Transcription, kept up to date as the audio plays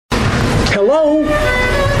Hello?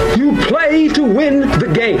 You play to win the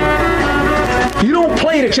game. You don't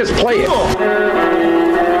play to just play it.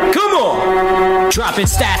 Come on! Dropping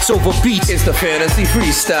stats over beats. It's the fantasy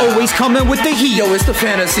freestyle. Always coming with the heat. Yo, it's the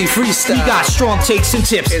fantasy freestyle. We got strong takes and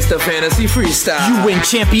tips. It's the fantasy freestyle. You win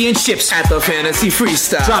championships at the fantasy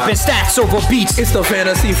freestyle. Dropping stats over beats. It's the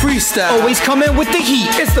fantasy freestyle. Always coming with the heat.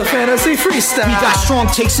 It's the fantasy freestyle. We got strong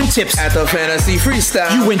takes and tips at the fantasy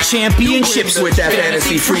freestyle. You win championships with that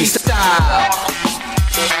fantasy freestyle.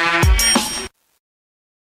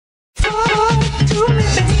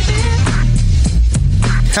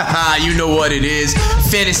 Haha, you know what it is.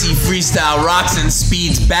 Fantasy Freestyle, Rocks and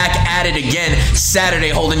Speeds back at it again. Saturday,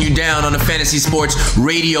 holding you down on the Fantasy Sports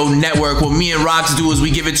Radio Network. What me and Rocks do is we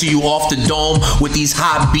give it to you off the dome with these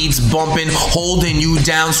hot beats bumping, holding you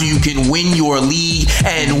down so you can win your league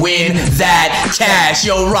and win that cash.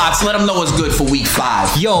 Yo, Rocks, let them know what's good for week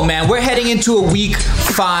 5. Yo, man, we're heading into a week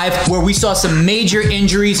 5 where we saw some major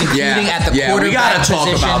injuries, including at the quarterback we gotta talk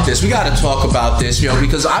position. about this. We gotta talk about this, yo,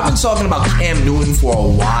 because I've been talking about Cam Newton for a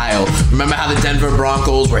while. Remember how the Denver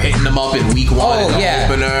Broncos were hitting him up in week 1 in the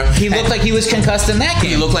opener? He looked like he was concussed in that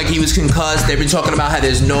game. He looked like he was concussed. They've been talking about how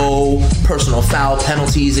there's no personal foul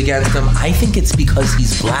penalties against him. I think it's because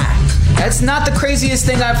he's black. That's not the craziest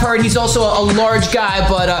thing I've heard. He's also a large guy,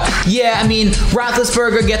 but I mean,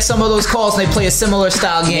 Roethlisberger gets some of those calls and they play a similar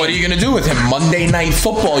style game. What are you going to do with him? Monday Night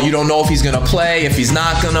Football. You don't know if he's going to play, if he's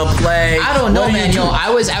not going to play. I don't know, man. Yo, I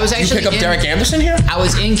was actually. You pick up Derek Anderson here? I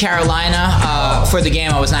was in Carolina for the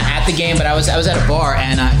game. I was not at the game, but I was at a bar,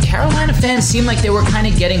 and Carolina fans seemed like they were kind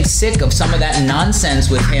of getting sick of some of that nonsense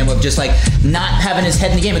with him, of just like not having his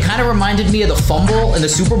head in the game. It kind of reminded me of the fumble in the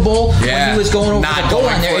Super Bowl when he was going over the goal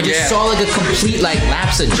line there. It just saw like a complete like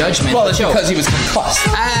lapse of judgment. Well, it's because he was concussed.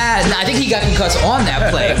 I think he got concussed on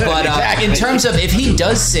that play, but exactly. In terms of if he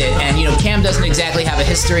does sit, and you know Cam doesn't exactly have a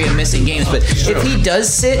history of missing games, but if he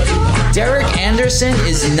does sit, Derek Anderson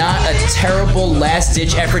is not a terrible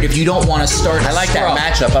last-ditch effort if you don't want to start. I like that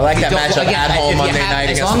matchup. I like that matchup at home Monday night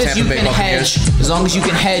against the Tampa Bay Buccaneers. As long as you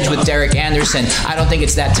can hedge with Derek Anderson, I don't think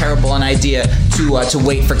it's that terrible an idea to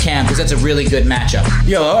wait for Cam, because that's a really good matchup.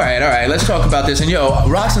 Yo, all right. Let's talk about this. And yo,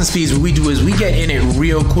 Rocks and Speeds, what we do is we get in it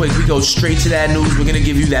real quick. We go straight to that news. We're gonna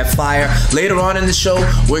give you that fire. Later on in the show,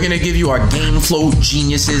 we're gonna give you our game flow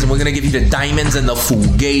geniuses, and we're gonna give you the diamonds and the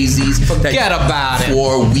fugazis. Forget about it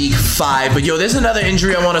for week 5. But yo, there's another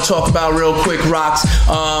injury I want to talk about real quick, Rocks.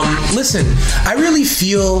 Listen, I really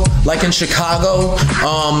feel like in Chicago,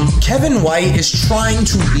 Kevin White is trying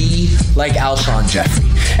to be like Alshon Jeffrey.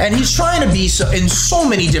 And he's trying to be in so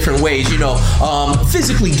many different ways, you know,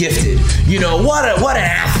 physically gifted. You know, what an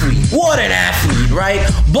athlete, right?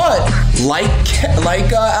 But like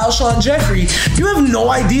Alshon Jeffrey, you have no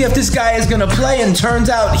idea if this guy is going to play, and turns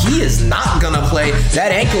out he is not going to play.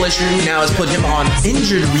 That ankle issue now has put him on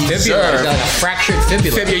injured reserve. Like a fractured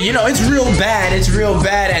fibula. You know, it's real bad.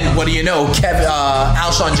 And what do you know?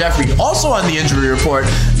 Alshon Jeffrey also on the injury report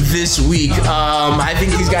this week. I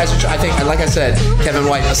think these guys are, like I said, Kevin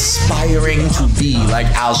White aspiring to be like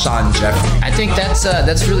Alshon Jeffrey. I think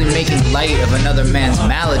that's really making light of another man's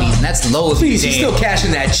maladies, and that's low. Please, he's still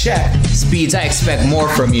cashing that check. Speeds, I expect more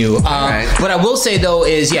from you. Right. What I will say though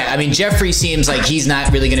is, I mean, Jeffrey seems like he's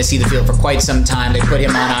not really going to see the field for quite some time. They put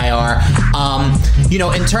him on IR. You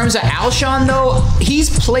know, in terms of Alshon though, he's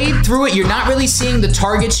played through it. You're not really seeing the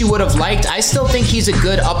targets you would have liked. I still think he's a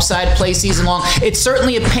good upside play season long. It's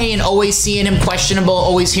certainly a pain always seeing him questionable,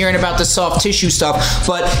 always hearing about the soft tissue stuff.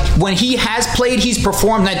 But when he has played, he's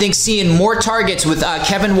performed. And I think seeing more targets with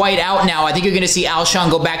Kevin White out now, I think you're going to see Alshon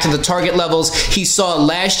go back to the target levels he saw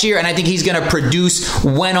last year, and I think he's going to produce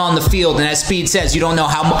when on the field. And as Speed says, you don't know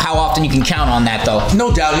how often you can count on that, though.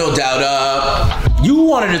 No doubt. You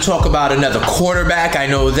wanted to talk about another quarterback. I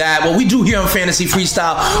know that. What we do here on Fantasy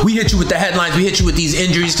Freestyle, we hit you with the headlines. We hit you with these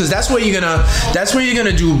injuries, because that's where you're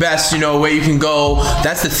gonna do best. You know, where you can go.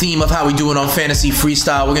 That's the theme of how we do it on Fantasy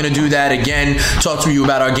Freestyle. We're gonna do that again. Talk to you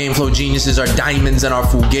about our game flow geniuses, our diamonds, and our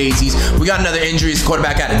fugazis. We got another injury. It's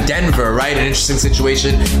quarterback out of Denver, right? An interesting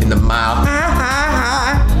situation in the mile.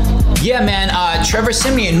 Yeah, man. Trevor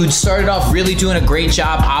Siemian, who started off really doing a great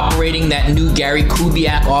job operating that new Gary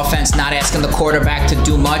Kubiak offense, not asking the quarterback to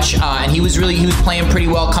do much, and he was playing pretty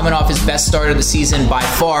well, coming off his best start of the season by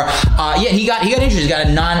far. He got injured. He's got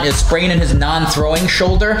a sprain in his non-throwing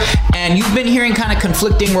shoulder, and you've been hearing kind of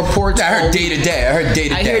conflicting reports. I heard day to day.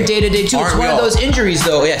 I hear day to day too. It's one of those injuries,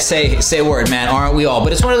 though. Yeah, say a word, man. Aren't we all?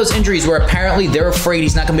 But it's one of those injuries where apparently they're afraid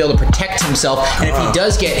he's not going to be able to protect himself, and if he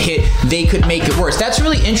does get hit, they could make it worse. That's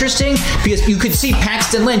really interesting. thing? Because you could see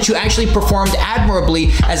Paxton Lynch, who actually performed admirably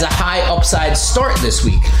as a high upside start this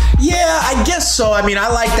week. Yeah, I guess so. I mean, I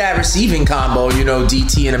like that receiving combo.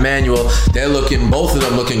 DT and Emmanuel, both of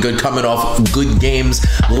them looking good, coming off good games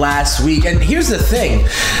last week. And here's the thing.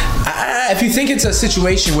 If you think it's a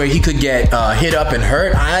situation where he could get hit up and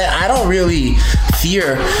hurt, I don't really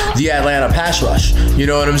fear the Atlanta pass rush. You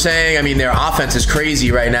know what I'm saying? I mean, their offense is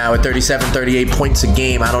crazy right now at 37, 38 points a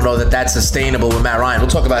game. I don't know that that's sustainable with Matt Ryan. We'll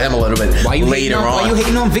talk about him a little bit later on. Why are you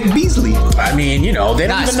hating on Vic Beasley? I mean, they don't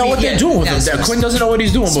even know what they're doing with him. Quinn doesn't know what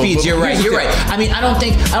he's doing. Speeds, you're right. I mean, I don't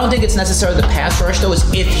think it's necessarily the pass rush, though. It's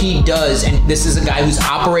if he does, and this is a guy who's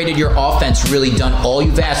operated your offense, really done all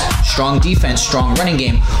you've asked, strong defense, strong running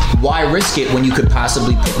game. Why risk it when you could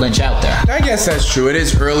possibly put Lynch out there? I guess that's true. It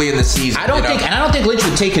is early in the season. I don't think Lynch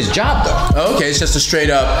would take his job, though. Okay, it's just a straight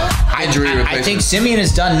up injury replacement. I think Simeon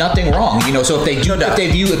has done nothing wrong. So if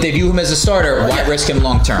they view him as a starter, why risk him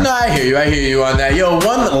long term? No, I hear you on that. Yo,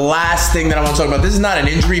 one last thing that I want to talk about. This is not an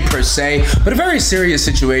injury per se, but a very serious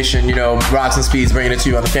situation. Rocks and Speeds bringing it to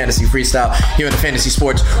you on the Fantasy Freestyle here on the Fantasy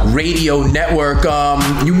Sports Radio Network.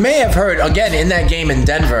 You may have heard, again, in that game in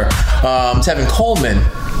Denver, Tevin Coleman,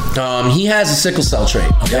 he has a sickle cell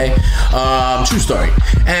trait, okay? True story.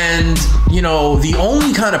 And, the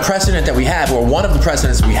only kind of precedent that we have, or one of the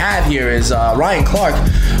precedents we have here is Ryan Clark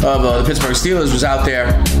of the Pittsburgh Steelers was out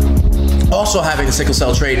there also having a sickle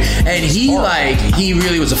cell trait, and he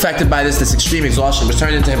really was affected by this extreme exhaustion, which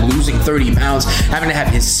turned into him losing 30 pounds, having to have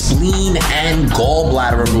his spleen and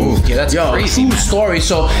gallbladder removed. Yeah, that's crazy. True story.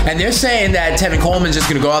 So, and they're saying that Tevin Coleman's just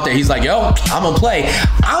gonna go out there. He's like, yo, I'm gonna play.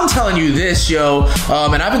 I'm telling you this, yo,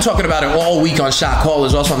 and I've been talking about it all week on Shot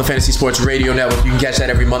Callers, also on the Fantasy Sports Radio Network. You can catch that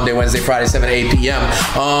every Monday, Wednesday, Friday, 7 to 8 p.m.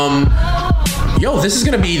 This is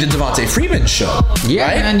gonna be the Devontae Freeman show. Yeah,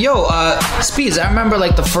 right? Man. Speeds. I remember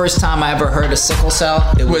the first time I ever heard of sickle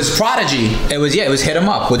cell. It was Prodigy. It was Hit 'Em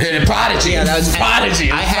Up with Prodigy. Yeah, that was Prodigy.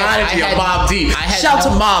 Prodigy of Mobb Deep. Shout to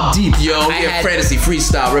Mobb Deep, yo. Fantasy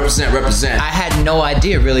Freestyle. Represent. I had no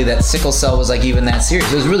idea really that sickle cell was even that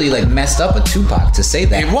serious. It was really messed up with Tupac to say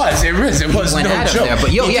that. It was no joke. There.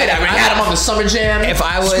 But I had him on the Summer Jam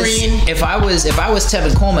screen. If I was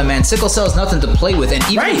Tevin Coleman, man, sickle cell is nothing to play with, and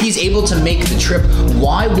even if he's able to make the trip,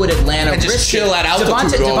 why would Atlanta and just risk chill at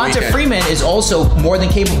altitude? Devonta Freeman is also more than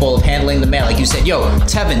capable of handling the man. Like you said,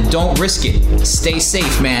 Tevin, don't risk it. Stay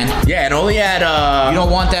safe, man. Yeah, and only at you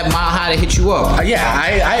don't want that mile high to hit you up.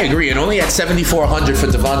 I agree. And only at 7,400 for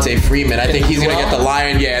Devonta Freeman. I think he's gonna get the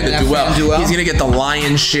duel. He's gonna get the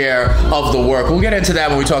lion's share of the work. We'll get into that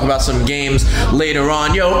when we talk about some games later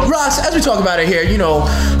on. Ross, as we talk about it here,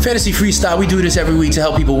 Fantasy Freestyle, we do this every week to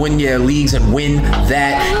help people win their leagues and win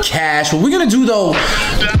that cash. What we're gonna do though,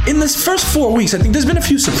 in this first 4 weeks, I think there's been a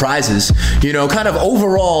few surprises. Kind of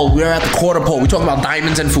overall, we're at the quarter pole. We talk about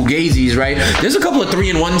diamonds and fugazis, right? There's a couple of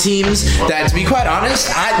 3-1 teams that, to be quite honest,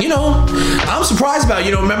 I'm surprised about.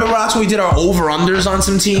 Remember, Rox, when we did our over-unders on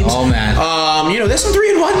some teams? Oh, man. There's some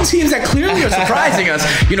 3-1 teams that clearly are surprising us.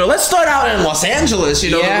 Let's start out in Los Angeles.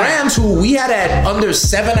 The Rams, who we had at under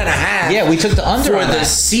 7.5. Yeah, we took the under for the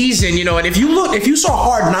season. And if you saw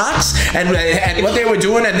Hard Knocks and what they were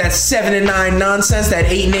doing at that 7-9 nonsense, that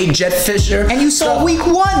 8-8 Jet Fisher, and you saw week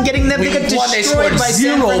 1 getting them destroyed by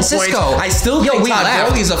San Francisco. Points. I still think Todd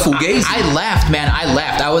Gurley's a fugazi. I laughed, man.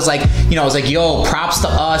 I was like, yo, props to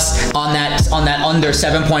us on that under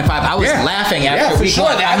 7.5. I was laughing after week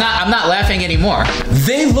 1. I'm not laughing anymore.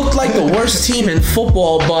 They looked like the worst team in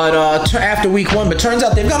football, but after week 1, but turns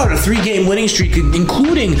out they've got on a 3-game winning streak,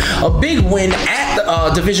 including a big win at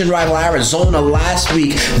the division rival Arizona last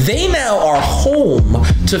week. They now are home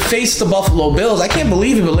to face the Buffalo Bills. I can't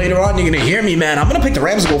believe it, but later on you're gonna hear me, man. I'm gonna pick the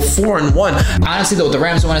Rams to go 4-1. Honestly, though, the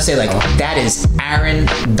Rams, I want to say, that is Aaron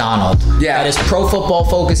Donald. Yeah, that is Pro Football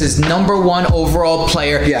Focus's #1 overall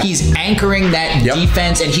player. Yeah. He's anchoring that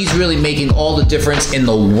defense, and he's really making all the difference in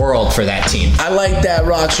the world for that team. I like that,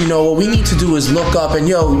 Rox. What we need to do is look up, and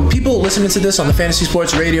people listening to this on the Fantasy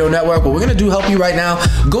Sports Radio Network, what we're gonna do, help you right now.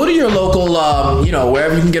 Go to your local,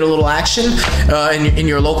 wherever you can get a little action in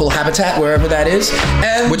your local habitat, wherever that is.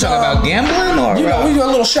 And we're talking about gambling, or we do a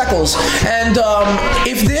little shekels. And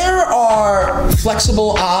if there are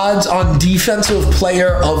flexible odds on Defensive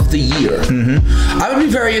Player of the Year, I would be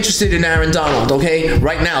very interested in Aaron Donald. Okay,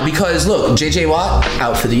 right now, because look, J.J. Watt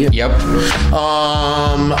out for the year. Yep.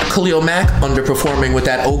 Khalil Mack underperforming with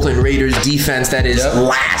that Oakland Raiders defense that is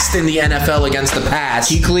last in the NFL against the pass.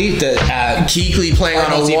 Kuechly playing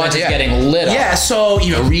on a one, is getting lit up. Yeah, so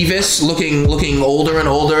Revis looking older and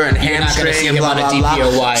older, and hamstring and blah blah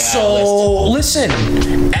blah. So Listen,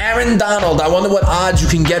 Aaron Donald. I wonder what odds you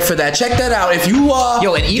can get for that. Check that out. If you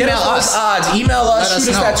and email get us odds, email us. Let Shoot us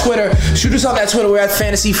us know. that Twitter. Shoot us on that Twitter. We're at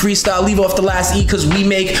Fantasy Freestyle. Leave off the last E because we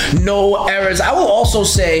make no errors. I will also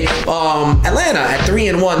say Atlanta at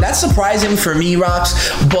 3-1. That's surprising for me,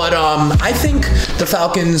 Rocks. But I think the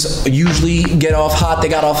Falcons usually get off hot. They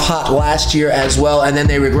got off hot last year as well, and then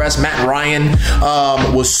they regress. Matt Ryan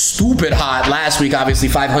was stupid hot last week. Obviously,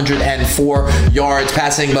 504 yards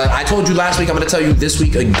passing. But I told you last week. I'm going to tell you this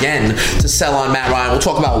week again to sell on Matt Ryan. We'll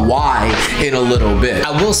talk about why in a little bit.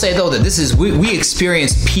 I will say though that this is we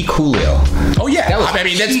experienced peak Julio. Oh yeah, I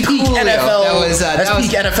mean that's peak Julio. NFL. That's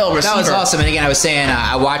peak NFL receiver. That was awesome. And again, I was saying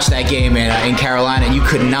I watched that game in Carolina, and you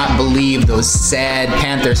could not believe those sad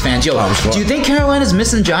Panthers fans. Yo, do you think Carolina's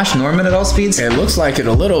missing Josh Norman at all, Speeds? It looks like it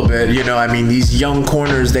a little bit. You know, I mean, these young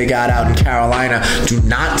corners they got out in Carolina do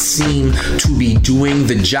not seem to be doing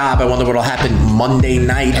the job. I wonder what'll happen Monday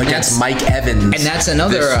night against Mike Evans. And that's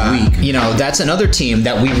another week. That's another team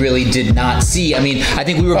that we really did not see. I mean, I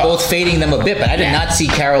think we were both fading them a bit, but I did not see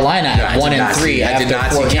Carolina at 1-3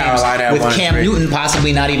 after 4 games with Cam Newton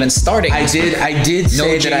possibly not even starting. I did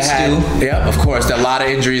say that I had. Yeah, of course, there are a lot of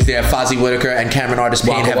injuries there. Fozzie Whitaker and Cameron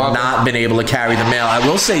Artis-Payne have not been able to carry the mail. I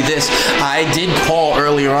will say this: I did call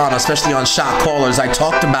earlier on, especially on Shot Callers. I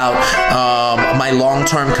talked about my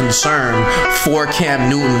long-term concern for Cam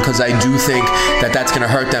Newton because I do think that that's going to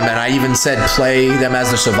hurt them, and I even said play them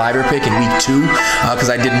as the survivor pick in week 2 because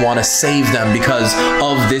I didn't want to save them because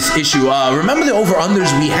of this issue. Remember the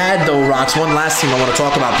over-unders we had though, Rocks? One last thing I want to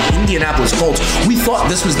talk about: the Indianapolis Colts. We thought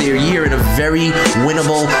this was their year in a very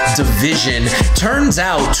winnable division. Turns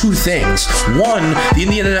out 2 things. One, the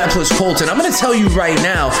Indianapolis Colts, and I'm going to tell you right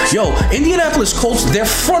now, Indianapolis Colts, their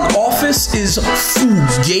front office is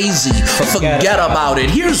fugazi. Forget about it.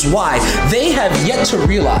 Here's why. They have yet to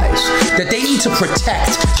realize that they need to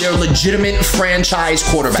protect their legitimate franchise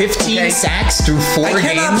quarterback. 15 sacks through 4 games. I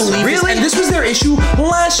cannot believe this. And this was their issue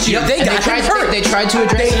last year. They got hurt. They tried to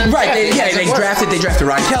address it. They drafted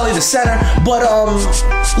Ryan Kelly, the center. But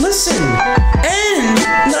listen,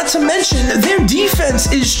 and not to mention their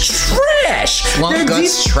defense is trash. Their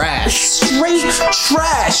defense trash. Straight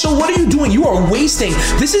trash. So what are you doing? You are wasting.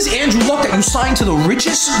 This is Andrew Luck that you signed to the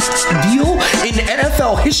richest deal in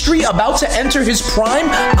NFL history, about to enter his prime.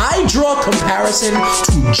 I draw a comparison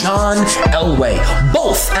to John Elway.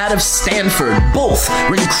 Both out of Stanford. Both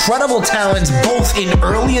were incredible talents. Both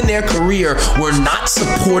early in their career were not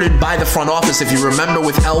supported by the front office. If you remember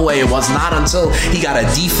with Elway, it was not until he got a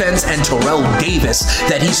defense and Terrell Davis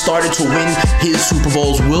that he started to win his Super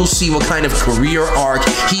Bowls. We'll see what kind of career arc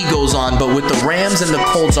he goes on. But with the Rams and the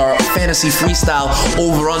Colts, our fantasy freestyle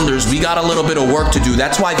over-unders, we got a little bit of work to do.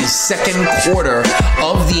 That's why the second quarter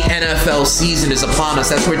of the NFL season is upon us.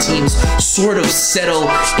 That's where teams sort of settle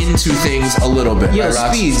into things a little bit. Yeah,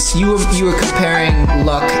 right, Speeds, you were comparing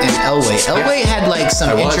Luck and Elway. Elway had like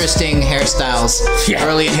some interesting hairstyles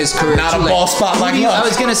early in his career. Not a ball spot like Luck. I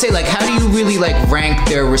was gonna say, like, how do you really like rank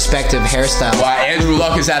their respective hairstyles? Well, Andrew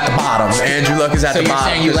Luck is at the bottom. Andrew Luck is at the bottom. So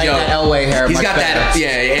you're saying you like that Elway hair? He's got better. that.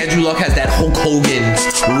 Yeah, Andrew Luck has that Hulk Hogan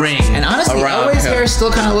ring. And honestly, Elway's hair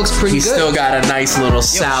still kind of looks pretty good. He's still got a nice little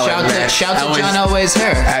salad. Shout to John Elway's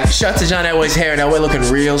hair. Shout to John Elway's hair. And Elway looking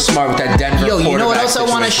real smart with that Denver. Yo, you know what else I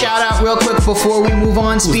want to shout out real quick before we move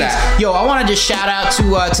on, Speeds? Yo, I want to just shout out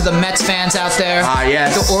to the Mets fans out there.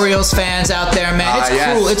 Yes. The Orioles fans out there, man. It's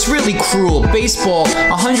cruel. It's really cruel. Baseball,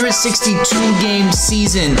 162 game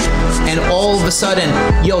season, and all of a sudden,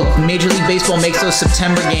 Major League Baseball makes those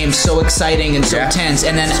September games so exciting and so tense.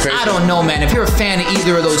 And then I don't know, man. If you're a fan of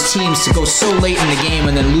either of those teams, to go so late in the game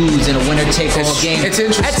and then lose in a winner-take-all game, it's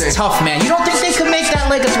interesting. That's tough, man. You don't think they could make that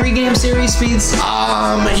like a 3-game series, Speeds?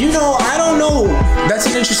 I don't know. That's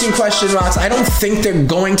an interesting question, Ross. I don't think they're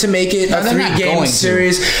going to make it a 3-game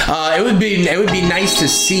series. It would be nice to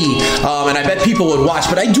see, and I bet people would watch.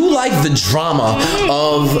 But I do like the drama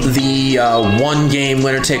of the 1-game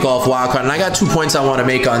winner-take-all wild card. And I got 2 points I want to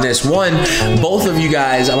make on this. One, both of you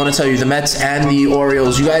guys, I want to tell you, the Mets and the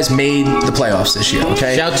Orioles, you guys made the playoffs this year.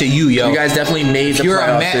 Okay, shout out to you, yo. You guys definitely made the playoffs this year. If you're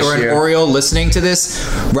a Met or an Oriole listening to this,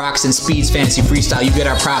 Rocks and Speeds Fantasy Freestyle, you get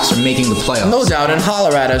our props for making the playoffs. No doubt, and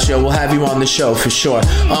holler at us, yo. We'll have you on the show for sure.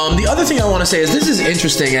 The other thing I want to say is this is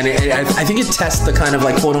interesting, and I think it tests the kind of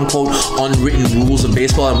like quote-unquote unwritten rules of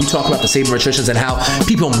baseball, and we talk about the sabermetricians and how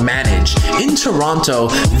people manage. In Toronto,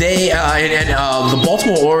 they the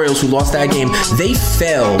Baltimore Orioles, who lost that game, they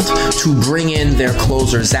failed to bring in their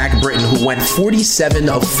closer, Zach Britton, who went 47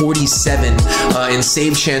 of 47 in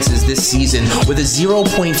save chances this season with a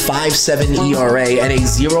 0.57 ERA and a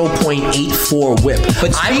 0.84 WHIP.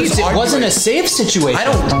 But Speeds, it wasn't a save situation. I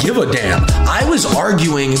don't give a damn. I was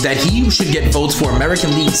arguing that he should get votes for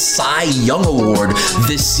American League Cy Young Award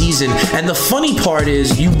this season. And the funny part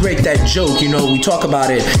is, you break that joke, we talk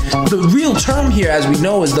about it. The real term here, as we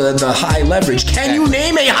know, is the high leverage. Can you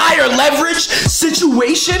name a higher leverage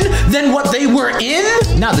situation than what they were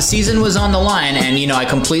in? No, the season was on the line, and I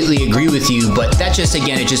completely agree with you. But that just,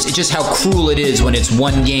 again, it's just how cruel it is when it's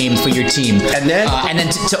one game for your team, and then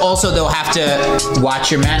to also though have to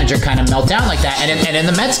watch your manager kind of melt down like that. And in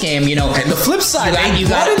the Mets game, and the flip side, they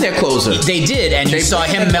brought in their closer. They did, and you saw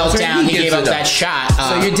him melt down. He gave up that shot.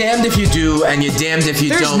 So you're damned if you do, and you're damned if you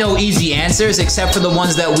don't. There's no easy answers except for the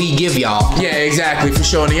ones that we give y'all. Yeah, exactly, for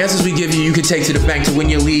sure. And the answers we give you could take to the bank to win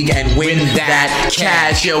your league and win that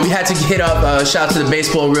cash. Yo, we had to hit up, shout out to the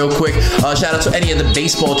baseball real quick. Shout out to any of the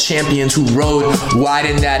baseball champions who rode wide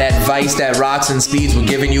in that advice that Rocks and Speeds were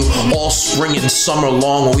giving you all spring and summer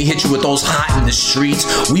long when we hit you with those hot in the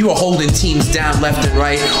streets. We were holding teams down left and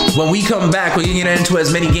right. When we come back, we're going to get into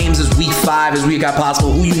as many games as week 5 as we got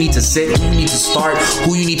possible. Who you need to sit, who you need to start,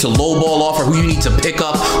 who you need to lowball off, or who you need to pick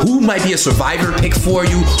up, who might be a survivor pick for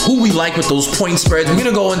you, who we like with those point spreads. We're going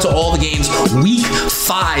to go into all the games week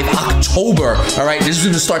 5, October. All right, this is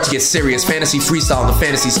going to start to get serious. Fantasy Freestyle on the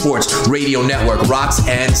Fantasy Sports Radio Network. Rocks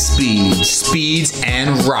and Speeds. Speeds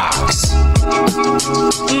and Rocks.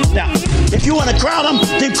 Now, if you want to crown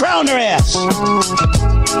them, then crown their ass.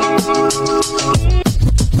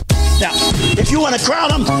 Now, if you want to crown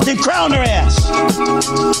them, then crown their ass.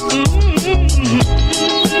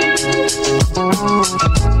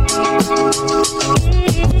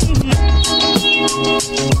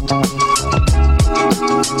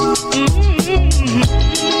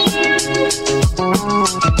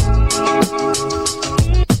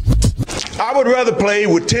 I would rather play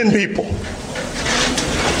with 10 people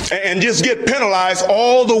and just get penalized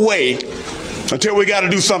all the way until we got to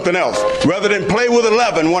do something else, rather than play with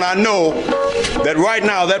 11 when I know that right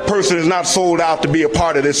now that person is not sold out to be a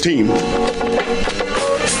part of this team.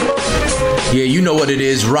 Yeah, you know what it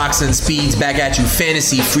is. Rocks and Speeds back at you.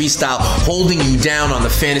 Fantasy Freestyle, holding you down on the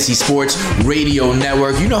Fantasy Sports Radio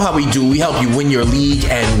Network. You know how we do. We help you win your league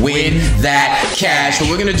and win that cash. What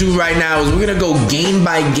we're going to do right now is we're going to go game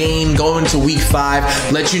by game, go into week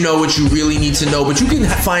 5, let you know what you really need to know. But you can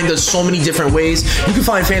find us so many different ways. You can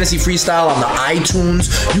find Fantasy Freestyle on the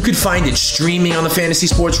iTunes. You could find it streaming on the Fantasy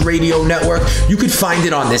Sports Radio Network. You could find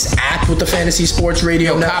it on this app with the Fantasy Sports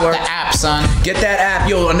Radio Network. Cop the app, son. Get that app.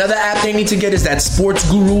 Yo, another app they need to get is that Sports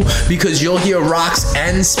Guru, because you'll hear Rocks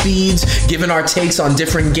and Speeds giving our takes on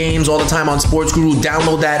different games all the time on Sports Guru.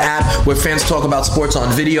 Download that app where fans talk about sports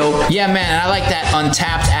on video. Yeah, man, I like that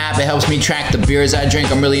Untapped app. It helps me track the beers I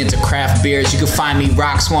drink. I'm really into craft beers. You can find me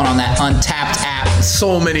Rocks One on that Untapped app.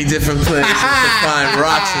 So many different places to find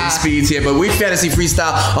Rocks and Speeds here, but we Fantasy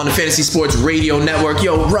Freestyle on the Fantasy Sports Radio Network.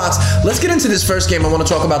 Yo, Rocks, let's get into this first game. I want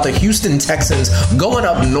to talk about the Houston Texans going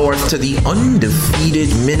up north to the undefeated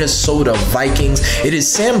Minnesota Vikings. It is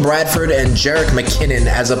Sam Bradford and Jerick McKinnon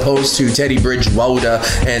as opposed to Teddy Bridgewater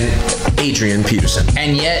and Adrian Peterson.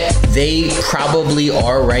 And yet, they probably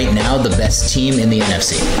are right now the best team in the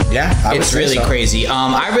NFC. Yeah, it's really crazy.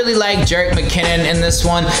 I really like Jerick McKinnon in this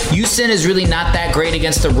one. Houston is really not that great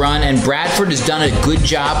against the run, and Bradford has done a good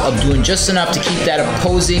job of doing just enough to keep that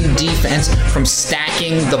opposing defense from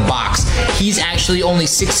stacking the box. He's actually only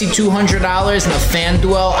 $6,200 in the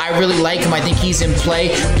FanDuel. I really like him. I think he's in play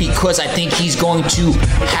because I think he's going to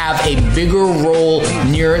have a bigger role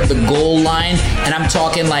near the goal line, and I'm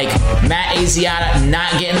talking like Matt Asiata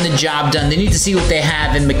not getting the job done. They need to see what they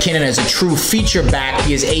have in McKinnon as a true feature back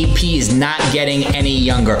because AP is not getting any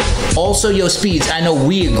younger. Also, yo, Speeds, I know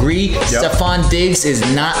we agree. Stephon Diggs is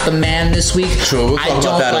not the man this week. Sure, we'll talk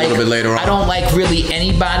about that a little bit later on. I don't like really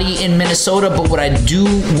anybody in Minnesota, but what I do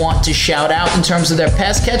want to shout out in terms of their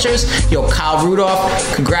pass catchers, yo, Kyle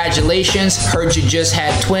Rudolph, congratulations. Heard you just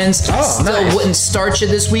had twins. Still wouldn't start you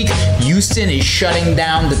this week. Houston is shutting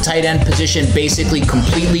down the tight end position basically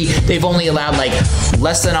completely. They've only allowed like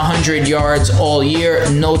less than 100 yards all year,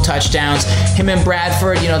 no touchdowns. Him and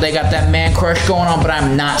Bradford, they got that man crush going on, but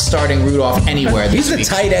I'm not starting Rudolph anywhere this week. He's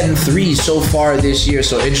the tight end 3 so far far this year.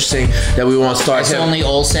 So interesting that we want to start. It's only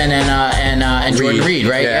Olsen and Jordan Reed,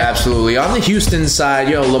 right? Yeah, absolutely. On the Houston side,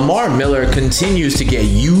 Lamar Miller continues to get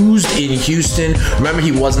used in Houston. Remember,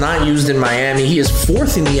 he was not used in Miami. He is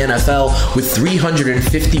 4th in the NFL with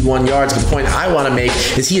 351 yards. The point I want to make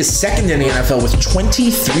is he is 2nd in the NFL with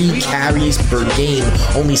 23 carries per game,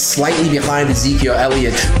 only slightly behind Ezekiel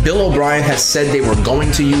Elliott. Bill O'Brien has said they were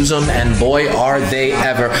going to use him, and boy, are they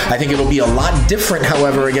ever. I think it'll be a lot different,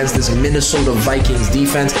 however, against this Minnesota Vikings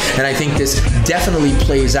defense, and I think this definitely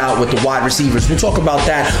plays out with the wide receivers. We'll talk about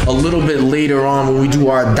that a little bit later on when we do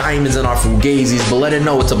our diamonds and our fugazis, but let it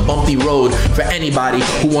know it's a bumpy road for anybody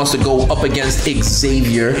who wants to go up against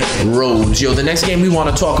Xavier Rhodes. The next game we want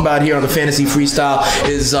to talk about here on the Fantasy Freestyle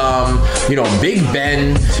is, Big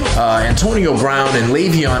Ben, Antonio Brown, and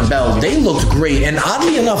Le'Veon Bell. They looked great, and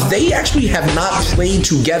oddly enough, they actually have not played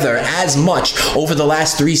together as much over the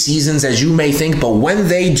last 3 seasons as you may think, but when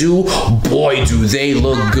they do, boy, do they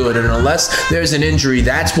look good. And unless there's an injury,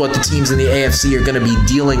 that's what the teams in the AFC are going to be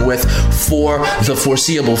dealing with for the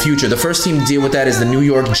foreseeable future. The first team to deal with that is the New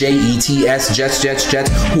York Jets,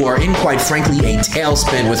 who are in, quite frankly, a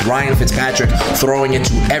tailspin with Ryan Fitzpatrick throwing it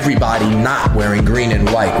to everybody not wearing green and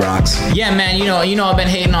white, Rocks. Yeah, man, I've been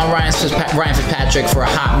hating on Ryan Fitzpatrick for a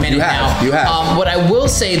hot minute now. You have. What I will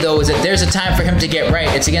say, though, is that there's a time for him to get right.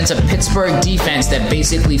 It's against a Pittsburgh defense that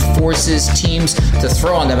basically forces teams to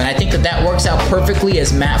throw on them, and I think that works out perfectly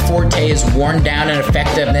as Matt Forte is worn down in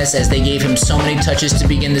effectiveness as they gave him so many touches to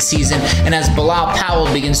begin the season, and as Bilal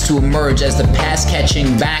Powell begins to emerge as the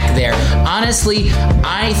pass-catching back there. Honestly,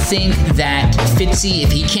 I think that Fitzy,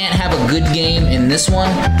 if he can't have a good game in this one,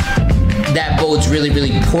 that bodes really,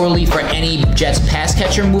 really poorly for any Jets pass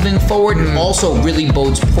catcher moving forward, and also really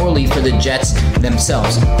bodes poorly for the Jets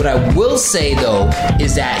themselves. What I will say, though,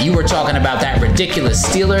 is that you were talking about that ridiculous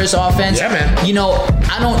Steelers offense. Yeah, man.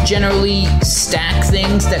 I don't generally stack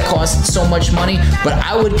things that cost so much money, but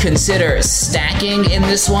I would consider stacking in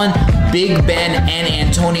this one Big Ben and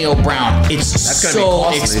Antonio Brown. It's so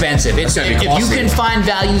expensive. If you can find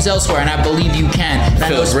values elsewhere, and I believe you can.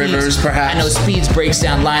 Phil Rivers, perhaps. I know Speeds breaks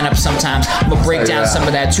down lineups sometimes. I'm going to break down some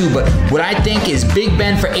of that too. But what I think is Big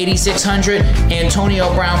Ben for $8,600,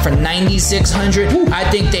 Antonio Brown for $9,600. I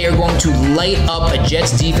think they are going to light up a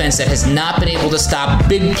Jets defense that has not been able to stop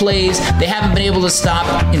big plays. They haven't been able to stop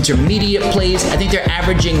intermediate plays. I think they're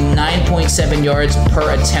averaging 9.7 yards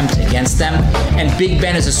per attempt against them. And Big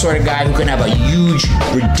Ben is the sort of guy who can have a huge,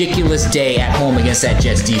 ridiculous day at home against that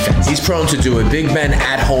Jets defense. He's prone to do it. Big Ben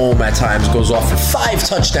at home at times goes off for 5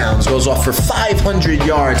 touchdowns, goes off for 500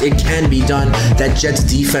 yards. It can be done. That Jets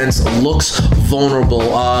defense looks vulnerable.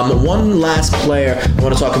 One last player I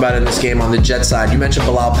want to talk about in this game on the Jets side. You mentioned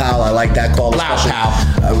Bilal Powell. I like that call. Bilal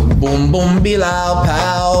Powell. Boom, boom, Bilal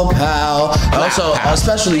Powell. Also,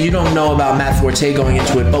 especially, you don't know about Matt Forte going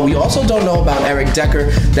into it, but we also don't know about Eric Decker.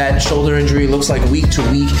 That shoulder injury looks like week to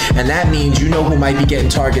week, and that means who might be getting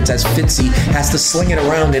targets as Fitzy has to sling it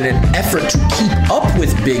around in an effort to keep up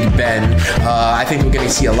with Big Ben. I think we're going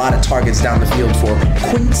to see a lot of targets down the field for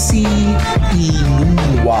Quincy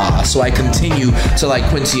Enunwa. So I continue to like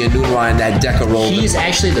Quincy Enunwa in that Decker role. He's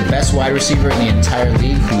actually the best wide receiver in the entire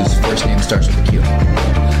league whose first name starts with a Q.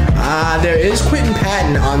 There is Quentin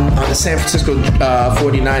Patton on the San Francisco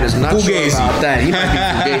 49ers. I'm not sure about that. He might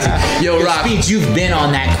be Fugazi. Yo, Rock. Speeds, you've been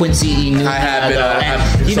on that Quincy Enunwa. I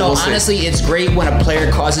have been. Honestly, it's great when a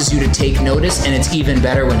player causes you to take notice, and it's even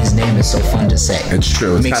better when his name is so fun to say. It's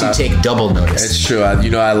true. It makes you take double notice. It's true.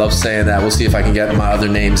 I love saying that. We'll see if I can get my other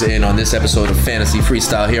names in on this episode of Fantasy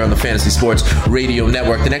Freestyle here on the Fantasy Sports Radio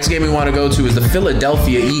Network. The next game we want to go to is the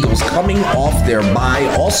Philadelphia Eagles, coming off their bye,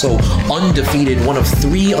 also undefeated, one of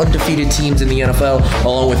 3 undefeated teams in the NFL,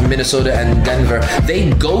 along with Minnesota and Denver.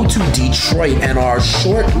 They go to Detroit and are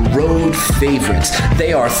short road favorites.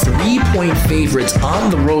 They are 3-point favorites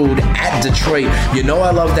on the road at Detroit.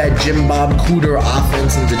 I love that Jim Bob Cooter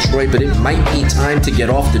offense in Detroit, but it might be time to get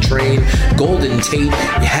off the train. Golden Tate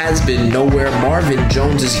has been nowhere. Marvin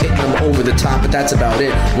Jones is hitting them over the top, but that's about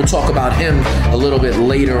it. We'll talk about him a little bit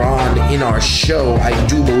later on in our show, I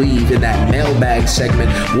do believe, in that mailbag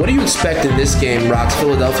segment. What do you expect in this game, Rocks?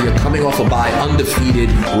 Philadelphia coming off a bye, undefeated,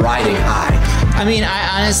 riding high.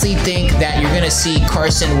 I honestly think that you're going to see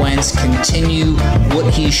Carson Wentz continue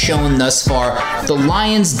what he's shown thus far. The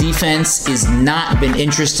Lions defense has not been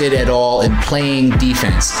interested at all in playing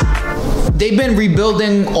defense. they've been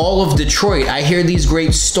rebuilding all of Detroit. I hear these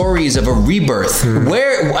great stories of a rebirth.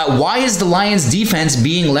 Why is the Lions defense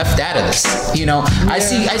being left out of this? I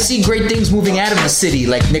see great things moving out of the city,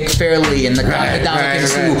 like Nick Fairley and the Dominican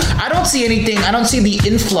Sue. I don't see anything. I don't see the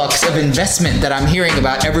influx of investment that I'm hearing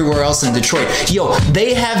about everywhere else in Detroit.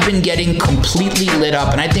 They have been getting completely lit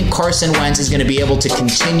up, and I think Carson Wentz is going to be able to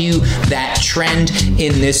continue that trend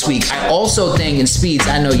in this week. I also think, in Speeds,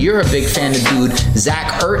 I know you're a big fan of dude,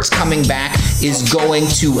 Zach Ertz coming back is going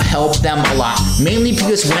to help them a lot, mainly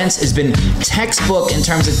because Wentz has been textbook in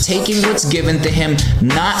terms of taking what's given to him,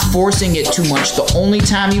 not forcing it too much. The only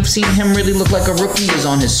time you've seen him really look like a rookie is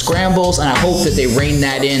on his scrambles, and I hope that they rein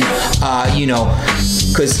that in,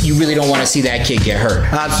 because you really don't want to see that kid get hurt.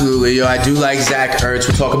 Absolutely, I do like Zach Ertz.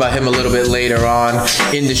 We'll talk about him a little bit later on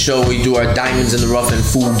in the show. We do our Diamonds in the Rough and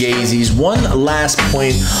Fugazis. One last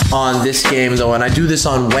point on this game, though, and I do this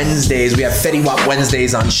on Wednesdays. We have Fetty Wap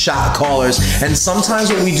Wednesdays on Shot Callers, and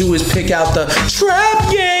sometimes what we do is pick out the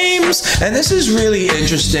trap games, and this is really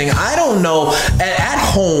interesting. I don't know. At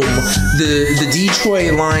home, the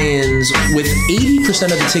Detroit Lions, with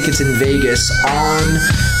 80% of the tickets in Vegas on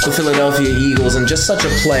the Philadelphia Eagles, and just such a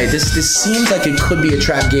play. This seems like it could be a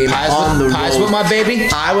trap game on the road. Pies with my baby.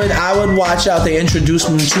 I would watch out. They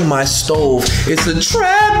introduced me to my stove. It's a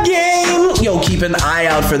trap game. Keep an eye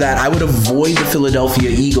out for that. I would avoid the Philadelphia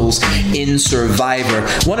Eagles in Survivor.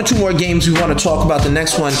 One or two more games we want to talk about. The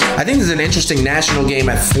next one, I think, is an interesting national game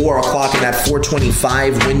at 4 o'clock in that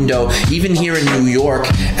 4:25 window. Even here in New York,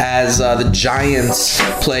 as the Giants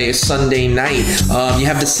play Sunday night, you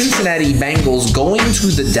have the Cincinnati Bengals going to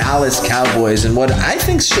the Dallas Cowboys, and what I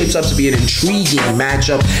think shapes up to be an intriguing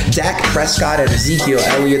matchup. Dak Prescott and Ezekiel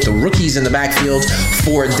Elliott, the rookies in the backfield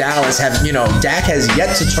for Dallas, Dak has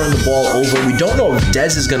yet to turn the ball over. We don't know if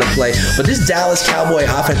Dez is going to play, but this Dallas Cowboy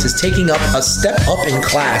offense is taking up a step up in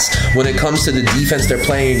class when it comes to the defense they're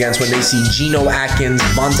playing against. When they see Geno Atkins,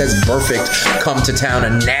 Vontaze Burfict come to town, a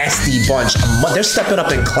nasty bunch. They're stepping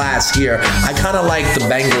up in class here. I kind of like the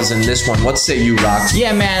Bengals in this one. What say you, Rox?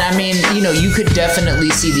 Yeah, man. I mean, you could definitely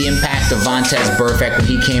see the impact of Vontaze Burfict when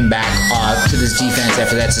he came back to this defense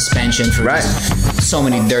after that suspension for so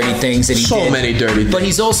many dirty things that he did. So many dirty things. But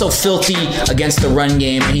he's also filthy against the run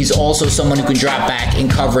game, and he's also someone who can drop back in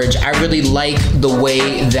coverage. I really like the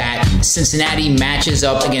way that Cincinnati matches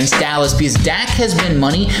up against Dallas, because Dak has been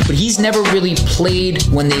money, but he's never really played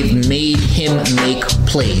when they've made him make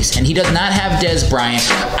plays. And he does not have Dez Bryant.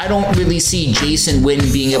 I don't really see Jason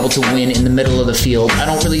Witten being able to win in the middle of the field. I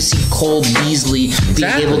don't really see Cole Beasley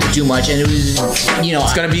being able to do much. And it was,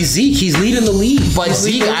 it's going to be Zeke. He's leading the league. But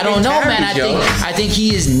Zeke, I don't know, man. I think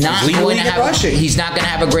he is not going to have. He's not going to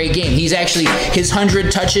have a great game. He's actually, his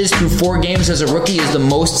 100 touches through 4 games as a rookie is the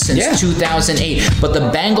most since 2008. But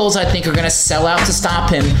the Bengals, I think, are going to sell out to stop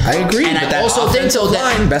him. I agree. And I also think so.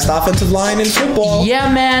 Best offensive line in football.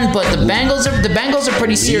 Yeah, man. But the Bengals are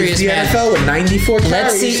pretty serious, the man. NFL with 94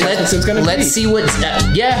 carries. Let's see what's.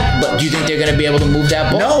 But do you think they're going to be able to move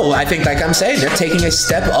that ball? No, I think, like I'm saying, they're taking a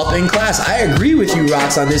step up in class. I agree with you,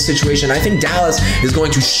 Rox, on this situation. I think Dallas is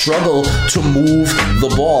going to struggle to move the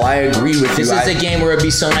ball. I agree with you. This is a game where it'd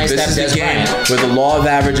be so nice to have Dez Bryant. Where the law of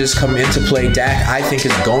averages come into play. Dak, I think,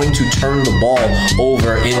 is going to turn the ball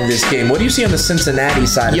over in this game. What do you see on the Cincinnati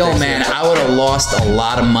side of things? Man, I would have lost a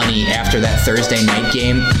lot of money after that Thursday night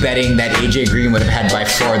game betting that AJ Green would have had by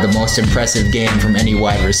far the most impressive game from any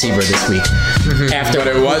wide receiver this week. After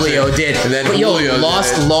what Julio did. And then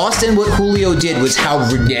lost in what Julio did was how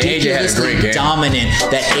ridiculously dominant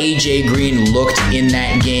that AJ Green looked in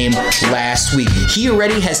that game last week. He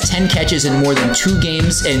already has 10 catches in more than 2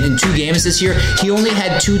 games, and in 2 games this year. He only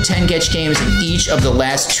had 2 10-catch games in each of the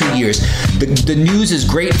last 2 years. The news is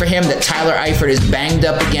great for him that Tyler Eifert is banged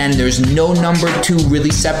up again. There's no number 2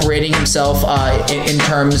 really separating himself in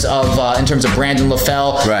terms of Brandon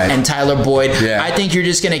LaFell and Tyler Boyd. Yeah. I think you're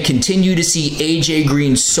just going to continue to see AJ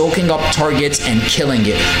Green soaking up targets and killing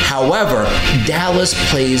it. However, Dallas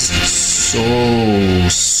plays so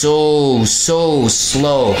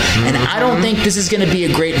slow, and I don't think this is going to be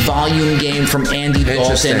a great volume game from Andy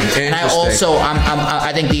Dalton. And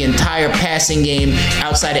I think the entire passing game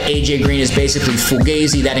outside of AJ Green is basically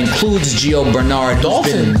Fugazi. That includes Gio Bernard,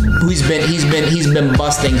 who's been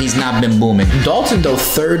busting. He's not been booming. Dalton, though,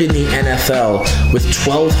 3rd in the NFL with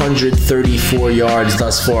 1,234 yards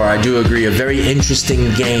thus far. I do agree. A very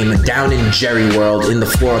interesting game down in Jerry World in the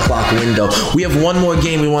 4 o'clock window. We have one more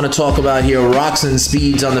game we want to talk about here. Rox and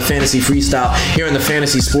Speeds on the Fantasy Freestyle here on the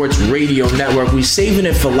Fantasy Sports Radio Network. Network. We're saving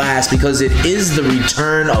it for last because it is the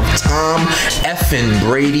return of Tom effing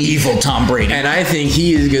Brady. Evil Tom Brady. And I think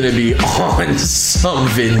he is going to be on some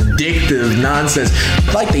vindictive nonsense.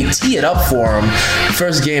 Like they tee it up for him.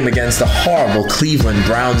 First game against the horrible Cleveland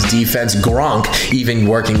Browns defense. Gronk even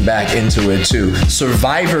working back into it too.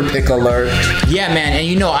 Survivor pick alert. Yeah, man. And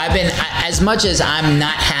you know, as much as I'm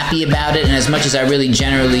not happy about it and as much as I really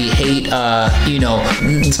generally hate, Tom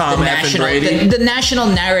the national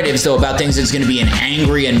narratives, though, about things, it's going to be an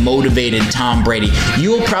angry and motivated Tom Brady.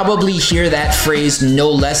 You'll probably hear that phrase no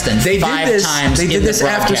less than 5 times. They did this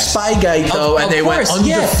after Spygate, though, and they went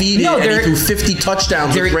undefeated and he threw 50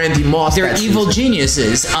 touchdowns with Randy Moss. They're evil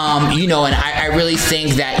geniuses, and I really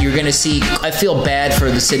think that you're going to see. I feel bad for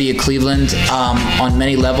the city of Cleveland on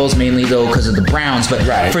many levels, mainly though because of the Browns, but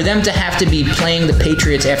for them to have to be playing the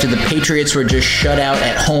Patriots after the Patriots were just shut out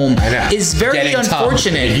at home is very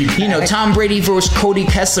unfortunate. Tom Brady versus Cody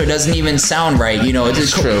Kessler doesn't even sound right.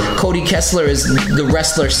 It's true. Cody Kessler is the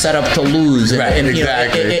wrestler set up to lose. Right,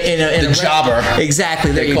 exactly. The jobber.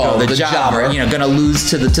 Exactly. There you go. The jobber. Going to lose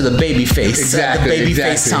to the baby face. Exactly. The baby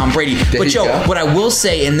face Tom Brady. But what I will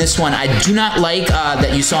say in this one, I do not like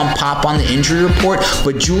that you saw him pop on the injury report.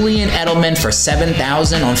 But Julian Edelman for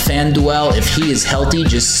 $7,000 on FanDuel, if he is healthy,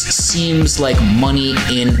 just seems like money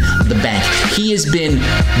in the bank. He has been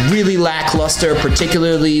really lackluster,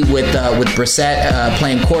 particularly with Brissett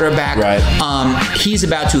playing quarterback. Right. He's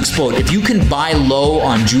about to explode. If you can buy low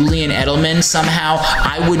on Julian Edelman somehow,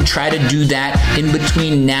 I would try to do that in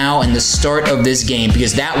between now and the start of this game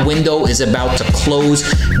because that window is about to close.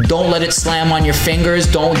 Don't let it slam on your fingers.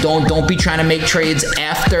 Don't be trying to make trades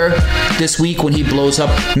after this week when he blows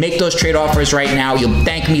up. Make those trade offers right now. You'll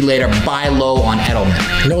thank me later. Buy low on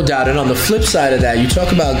Edelman. No doubt. And on the flip side of that, you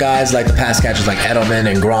talk about guys like the pass catchers like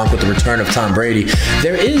Edelman and Gronk with the return of Tom Brady.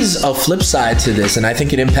 There is a flip side to this, and I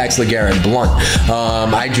think it impacts LeGarrette Blount.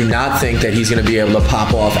 I do not think that he's going to be able to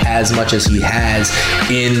pop off as much as he has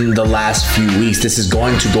in the last few weeks. This is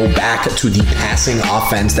going to go back to the passing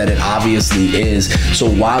offense that it obviously is. So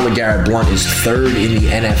while LeGarrette Blount is third in the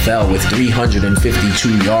NFL with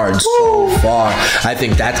 352 yards so far, I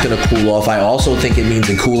think that's going to cool off. I also think it means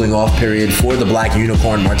a cooling off period for the Black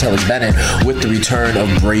Unicorn, Martellus Bennett, with the return of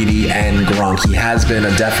Brady and Gronk. He has been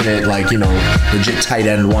a definite, legit tight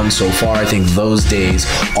end one so far. I think those days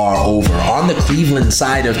are over. On the Cleveland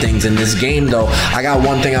side of things in this game, though, I got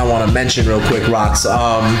one thing I want to mention real quick, Rox.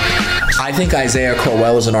 I think Isaiah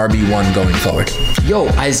Crowell is an RB1 going forward.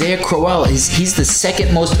 Isaiah Crowell, he's the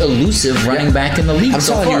second most elusive running back in the league. I'm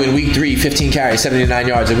telling you, in week 3, 15 carries, 79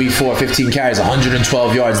 yards. In week 4, 15 carries,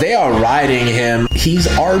 112 yards. They are riding him. He's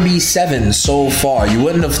RB7 so far. You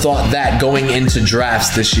wouldn't have thought that going into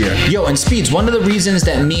drafts this year. And Speeds, one of the reasons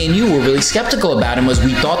that me and you were really skeptical about him was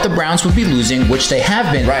we thought the Browns would be losing, which they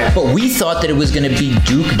have been. Right. But we thought that it was going to be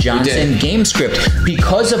Duke Johnson game script.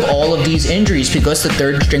 Because of all of these injuries, because the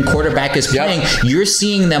third string quarterback is playing, you're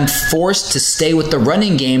seeing them forced to stay with the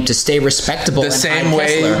running game to stay respectable. The same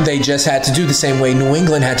way they just had to do, the same way New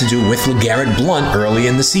England had to do with LeGarrette Blount early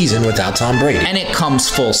in the season without Tom Brady. And it comes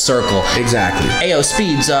full circle. Exactly. Ayo,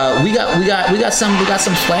 Speeds, we got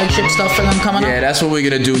some flagship stuff for them coming up. Yeah, that's what we're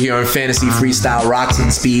gonna do here on Fantasy Freestyle Rocks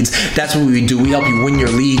and Speeds. That's what we do. We help you win your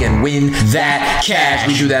league and win that cash.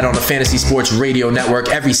 We do that on the Fantasy Sports Radio Network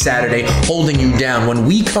every Saturday, holding you down. When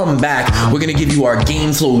we come back, we're gonna give you our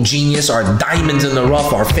game flow genius, our diamonds in the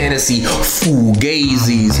rough, our fantasy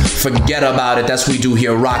fugazis. Forget about it. That's what we do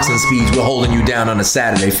here, Rocks and Speeds. We're holding you down on a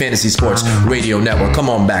Saturday. Fantasy Sports Radio Network. Come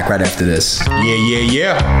on back right after this.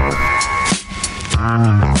 Yeah.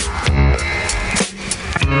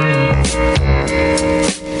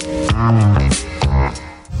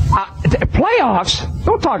 Playoffs?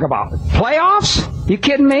 Don't talk about it. Playoffs? You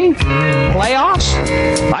kidding me? Playoffs?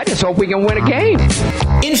 I just hope we can win a game.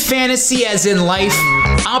 In fantasy, as in life,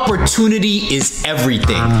 opportunity is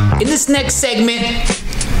everything. In this next segment,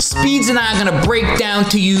 Speeds and I are going to break down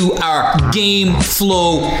to you our game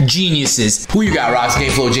flow geniuses. Who you got, Ross?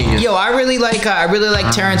 Game flow genius. I really like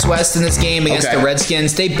Terrence West in this game against the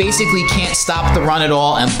Redskins. They basically can't stop the run at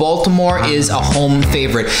all, and Baltimore is a home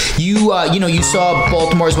favorite. You saw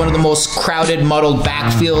Baltimore as one of the most crowded, muddled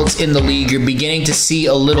backfields in the league. You're beginning to see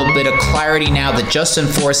a little bit of clarity now that Justin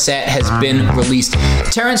Forsett has been released.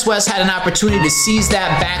 Terrence West had an opportunity to seize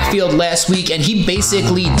that backfield last week, and he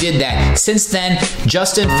basically did that. Since then,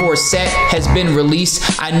 Justin Forsett has been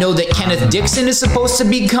released. I know that Kenneth Dixon is supposed to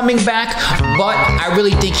be coming back, but I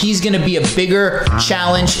really think he's going to be a bigger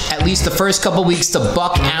challenge, at least the first couple weeks, to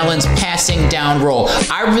Buck Allen's passing down role.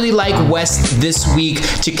 I really like West this week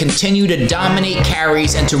to continue to dominate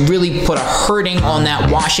carries and to really put a hurting on that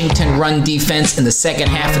Washington run defense in the second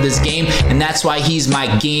half of this game, and that's why he's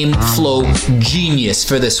my game flow genius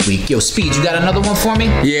for this week. Yo, Speed, you got another one for me?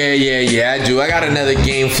 Yeah, I do. I got another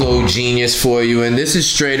game flow genius for you, and this is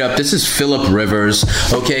straight up. This is Phillip Rivers.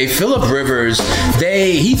 Okay, Phillip Rivers,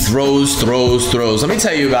 he throws. Let me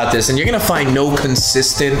tell you about this, and you're going to find no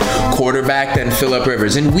consistent quarterback than Phillip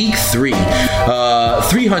Rivers. In week 3,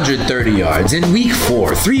 330 yards. In week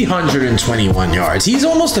 4, 321 yards. He's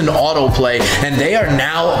almost an auto play, and they are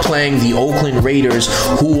now playing the Oakland Raiders,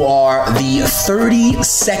 who are the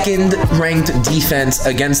 32nd ranked defense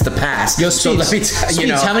against the pass. Yo, Speeds,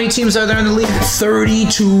 how many teams are there in the league?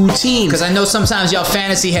 32 teams. Because I know sometimes y'all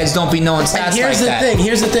fantasy heads don't be knowing stats like that.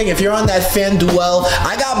 Here's the thing. If you're on that FanDuel,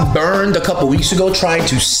 I got burned a couple weeks ago trying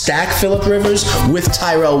to stack Phillip Rivers with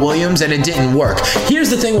Tyrell Williams, and it didn't work. Here's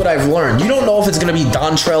the thing, what I've learned. You don't know if it's going to be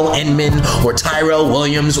Dontrell Inman or Tyrell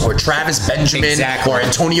Williams or Travis Benjamin or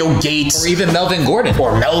Antonio Gates. Or even Melvin Gordon.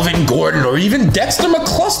 Or even Dexter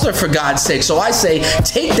McCluster, for God's sake. So I say,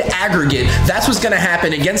 take the aggregate. That's what's going to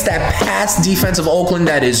happen against that pass defense of Oakland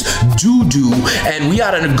that is doo-doo, and we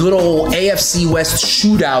got a good old AFC West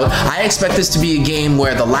shootout. I expect this to be a game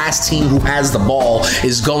where the last team who has the ball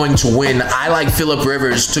is going to win. I like Phillip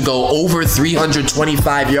Rivers to go over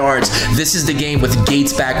 325 yards. This is the game with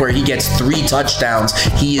Gates back where he gets 3 touchdowns.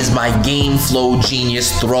 He is my game flow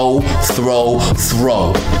genius. Throw.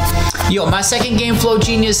 Yo, my second game flow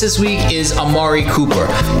genius this week is Amari Cooper.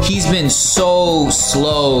 He's been so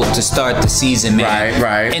slow to start the season, man.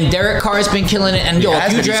 Right. And Derek Carr's been killing it. And yo,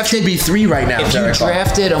 if you drafted QB3 right now, if you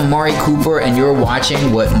drafted Amari Cooper and you're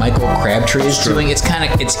watching what Michael Crabtree is doing, it's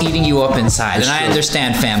eating you up inside. I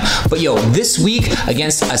understand, fam. But yo, this week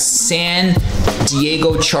against a San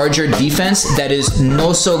Diego Charger defense that is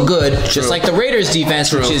no so good, just like the Raiders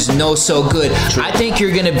defense, which is no so good. I think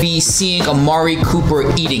you're going to be seeing Amari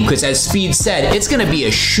Cooper eating, because as Speed said, it's going to be a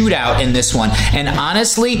shootout in this one. And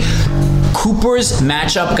honestly, Cooper's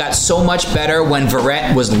matchup got so much better when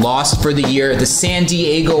Verrett was lost for the year. The San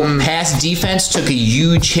Diego pass defense took a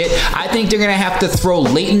huge hit. I think they're going to have to throw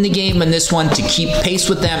late in the game in this one to keep pace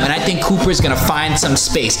with them, and I think Cooper's going to find some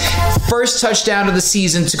space. First touchdown of the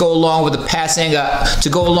season to go along with the passing, to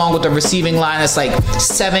go along with the receiving line. That's like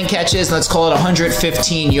 7 catches, let's call it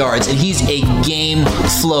 115 yards, and he's a game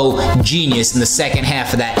flow genius in the second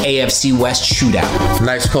half of that AFC West shootout.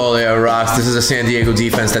 Nice call there, Ross. This is a San Diego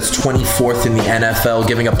defense that's 24th in the NFL,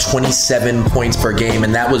 giving up 27 points per game,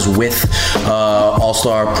 and that was with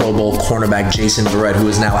All-Star Pro Bowl cornerback Jason Verrett, who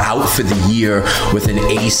is now out for the year with an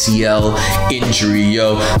ACL injury.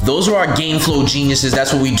 Yo, those are our game flow geniuses.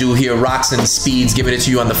 That's what we do here. Rocks and Speeds, giving it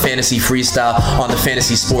to you on the Fantasy Freestyle on the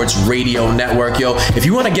Fantasy Sports Radio Network. Yo, if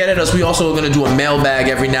you want to get at us, we also are going to do a mailbag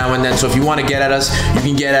every now and then. So if you want to get at us, you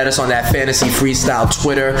can get at us on that Fantasy Freestyle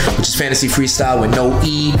Twitter, which is Fantasy Freestyle with no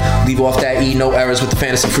E. Leave off that E, no errors with the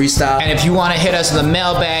Fantasy Freestyle. And if you want to hit us in the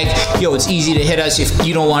mailbag, yo, it's easy to hit us. If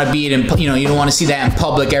you don't want to be it in, you don't want to see that in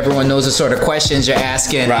public. Everyone knows the sort of questions you're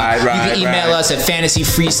asking. Right. You can email us at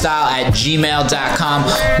fantasyfreestyle@gmail.com.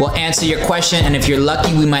 We'll answer your question, and if you're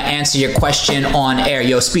lucky, we might answer your question on air.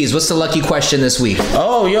 Yo, Speeds, what's the lucky question this week?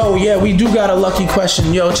 Oh, yeah, we do got a lucky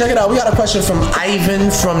question. Yo, check it out. We got a question from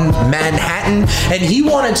Ivan from Manhattan, and he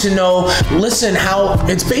wanted to know, listen, how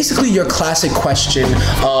it's basically your classic question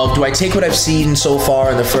of, do I take what I've seen so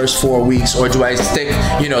far in the first 4 weeks, or do I stick,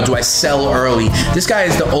 do I sell early? This guy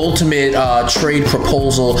is the ultimate trade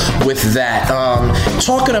proposal with that.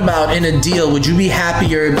 Talking about in a deal, would you be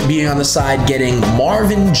happier being on the side getting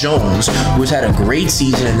Marvin Jones, who's had a great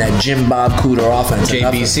season in that Jim Bob Cooter offense?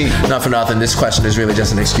 JBC. Not for nothing. This question is really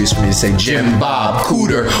just an excuse for me to say Jim Bob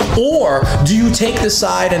Cooter. Or do you take the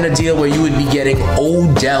side in a deal where you would be getting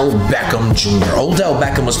Odell Beckham Jr.? Odell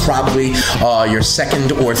Beckham was probably your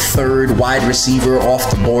second or third wide receiver off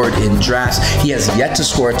the board in drafts. He has yet to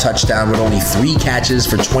score a touchdown with only 3 catches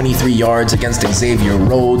for 23 yards against Xavier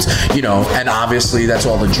Rhodes, and obviously that's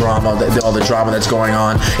all the drama that's going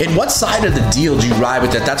on. In what side of the deal do you ride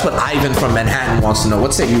with that? That's what Ivan from Manhattan wants to know.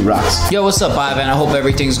 What say you, Rox? Yo, what's up, Ivan? I hope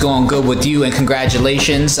everything's going good with you, and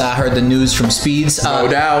congratulations. I heard the news from Speeds. No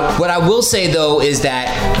doubt. What I will say, though, is that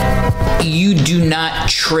you do not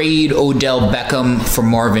trade Odell Beckham for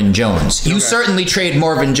Marvin Jones. You certainly trade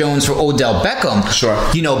Marvin Jones for Odell Beckham. Sure.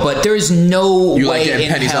 But there's no You way like getting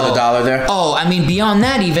in pennies hell. on the dollar there? Oh, I mean, beyond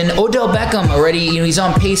that, even Odell Beckham already, he's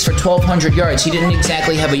on pace for 1,200 yards. He didn't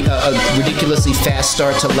exactly have a ridiculously fast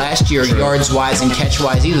start to last year, yards-wise and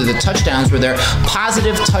catch-wise either. The touchdowns were there.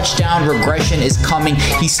 Positive touchdown regression is coming.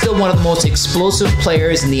 He's still one of the most explosive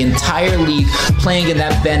players in the entire league, playing in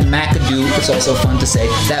that Ben McAdoo, it's also fun to say,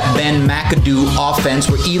 that Ben McAdoo offense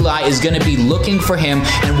where Eli is going to be looking for him.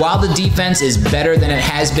 And while the defense is better than it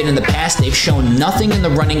has been in the past, they've shown nothing in the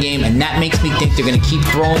running game, and that makes me think they're going to keep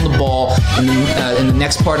throwing the ball in the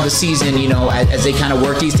next part of the season, as they kind of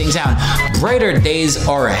work these things out. Brighter days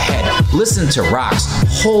are ahead. Listen to Rocks.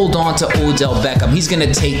 Hold on to Odell Beckham. He's going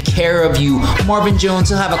to take care of you. Marvin Jones,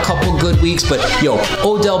 he'll have a couple good weeks, but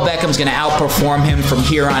Odell Beckham's going to outperform him from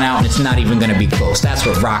here on out, and it's not even going to be close. That's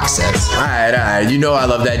what Rock says. All right. I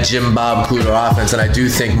love that Jim Bob Cooter offense, and I do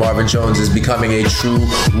think Marvin Jones is becoming a true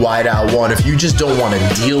wideout one. If you just don't want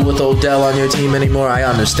to deal with Odell on your team anymore, I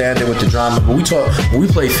understand it with the drama, but when we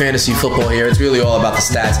play fantasy football here, it's really all about the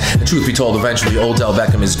stats. And truth be told, eventually Odell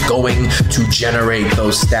Beckham is going to generate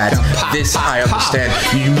those stats. I understand.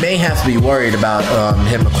 You may have to be worried about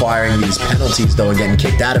him acquiring these penalties, though, and getting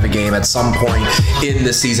kicked out of a game at some point in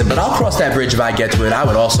the season, but I'll cross that bridge if I get to it. I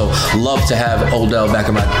would also love to have Odell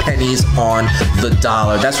Beckham at pennies on the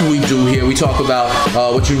dollar. That's what we do here. We talk about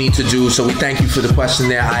what you need to do, so we thank you for the question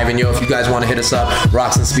there, Ivan. If you guys want to hit us up,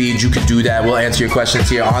 Rocks and Speed, you can do that. We'll answer your questions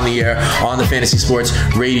here on the air on the Fantasy Sports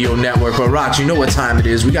Radio Network. But Rocks, you know what time it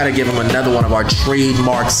is. We got to give them another one of our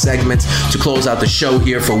trademark segments to close out the show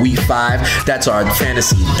here for Week 5. That's our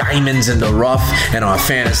Fantasy Diamonds in the Rough and our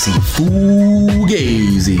Fantasy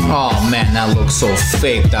Fugazi. Oh, man, that looks so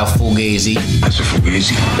fake, that Fugazi. That's a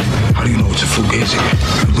Fugazi. How do you know it's a Fugazi?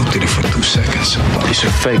 I looked at it for 2 seconds. It's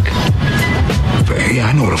a fake. Yeah,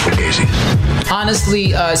 I know what a Fugazi is.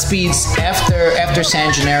 Honestly, Speeds, after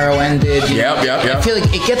San Gennaro ended, I feel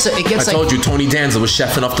like it gets I told you, Tony Danza was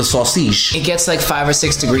chefing up the sausage. It gets like 5 or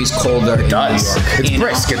 6 degrees colder. It does. It's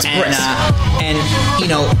brisk. It's brisk. And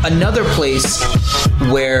another place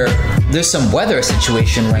where there's some weather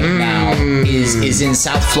situation right now is in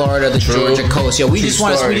South Florida, the Georgia coast. We just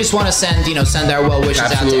want to send our well wishes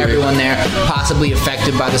out to everyone there, possibly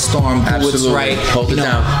affected by the storm. It's right. Hold it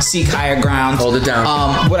down. Seek higher ground. Hold it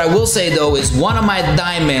down. What I will say though is one of my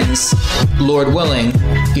diamonds, Lord willing,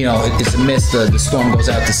 it's a miss. The storm goes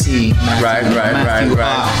out to sea. Matthew,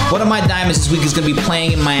 right. One of my diamonds this week is going to be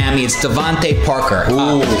playing in Miami. It's Devontae Parker.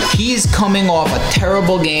 He's coming off a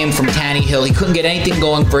terrible game from Tannehill. He couldn't get anything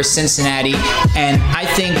going for Cincinnati, and I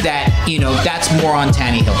think that that's more on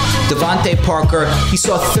Tannehill. Devontae Parker, he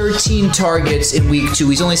saw 13 targets in week 2.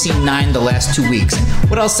 He's only seen 9 the last 2 weeks.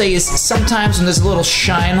 What I'll say is sometimes when there's a little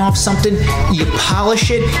shine off something, you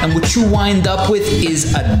polish it, and what you wind up with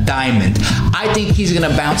is a diamond. I think he's going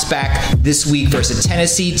to bounce back this week versus a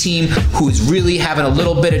Tennessee team who's really having a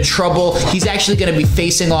little bit of trouble. He's actually going to be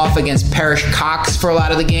facing off against Parrish Cox for a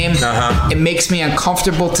lot of the game. It makes me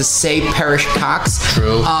uncomfortable to say Parrish Cox.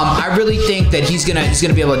 True. I really think that he's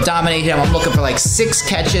gonna be able to dominate him. I'm looking for like 6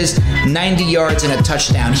 catches, 90 yards, and a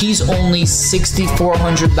touchdown. He's only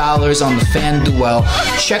 $6,400 on the FanDuel.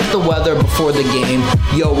 Check the weather before the game.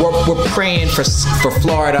 We're praying for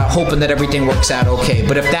Florida, hoping that everything works out okay.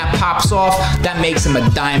 But if that pops off, that makes him a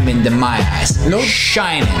diamond in my eyes.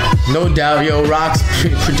 Shining. No doubt, Rocks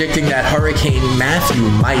predicting that Hurricane Matthew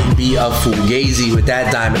might be a Fugazi with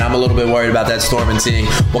that diamond. I'm a little bit worried about that storm and seeing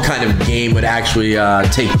what kind of game would actually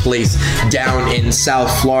take place down in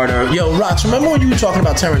South Florida. Rocks, remember when you were talking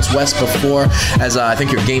about Terrence West before as I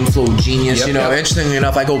think your game flow genius? Interestingly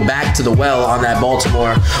enough, I go back to the well on that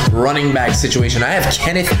Baltimore running back situation. I have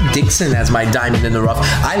Kenneth Dixon as my diamond in the rough.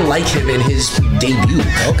 I like him in his debut,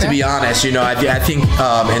 to be honest. I think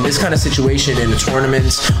in this kind of situation in the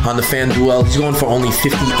tournaments on the FanDuel, he's going for only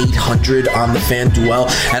 $5,800 on the FanDuel,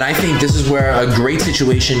 and I think this is where a great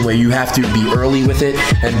situation where you have to be early with it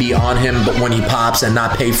and be on him, but when he pops and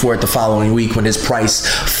not pay for it the following week when his price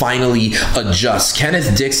finally adjusts.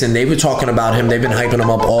 Kenneth Dixon, they were talking about him. They've been hyping him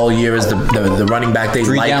up all year as the running back they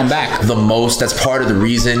like the most. That's part of the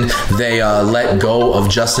reason they let go of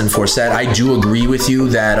Justin Forsett. I do agree with you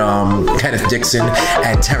that Kenneth Dixon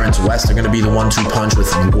and Terrence West are going to be the 1-2 punch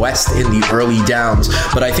with West in the early downs,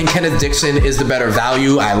 but I think Kenneth Dixon is the better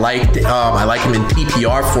value. I like him in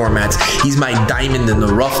PPR formats. He's my diamond in the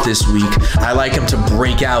rough this week. I like him to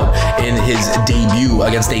break out in his debut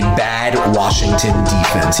against a bad Washington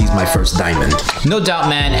defense. He's my first diamond. No doubt,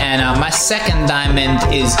 man. And my second diamond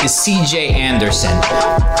is CJ Anderson.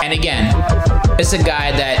 And again, It's a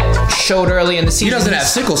guy that showed early in the season. He doesn't have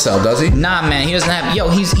sickle cell, does he? Nah, man, he doesn't have. Yo,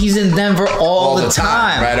 he's in Denver all the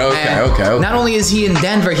time. Right? Okay. Not only is he in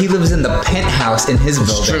Denver, he lives in the penthouse in his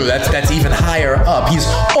building. It's true. That's even higher up. He's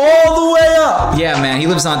all the way up. Yeah, man, he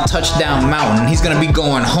lives on Touchdown Mountain. He's gonna be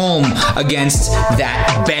going home against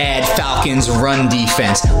that bad Falcons run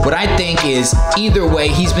defense. What I think is, either way,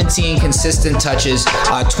 he's been seeing consistent touches,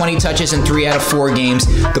 20 touches in 3 out of 4 games.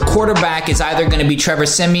 The quarterback is either going to be Trevor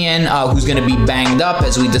Siemian, who's going to be banged up,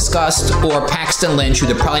 as we discussed, or Paxton Lynch, who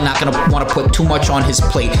they're probably not going to want to put too much on his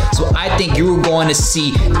plate. So I think you're going to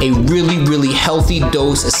see a really, really healthy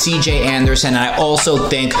dose of CJ Anderson, and I also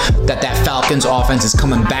think that Falcons offense is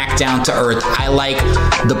coming back down to earth. I like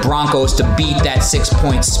the Broncos to beat that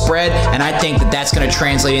 6-point spread, and I think that that's going to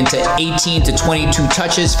translate into 18 to 22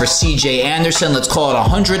 touches for CJ Anderson. Let's call it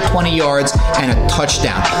 120 yards and a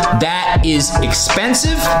touchdown. That is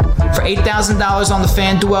expensive for $8,000 on the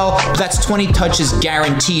FanDuel, but that's 20 touches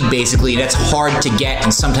guaranteed, basically. That's hard to get,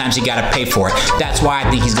 and sometimes you got to pay for it. That's why I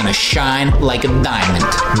think he's going to shine like a diamond.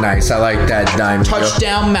 Nice. I like that diamond.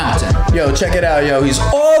 Touchdown Mountain. Yo, check it out, yo. He's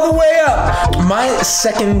all the way up. My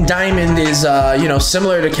second diamond is,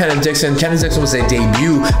 similar to Kenneth Dixon. Kenneth Dixon was a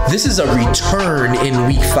debut. This is a return in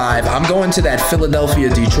Week 5. I'm going to that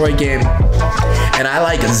Philadelphia-Detroit game, and I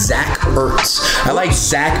like Zach Ertz. I like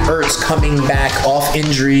Zach Ertz coming back off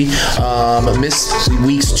injury, missed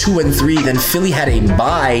weeks 2 and 3. Then Philly had a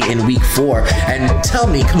bye in Week 4. And tell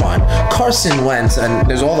me, come on, Carson Wentz, and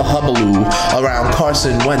there's all the hullabaloo around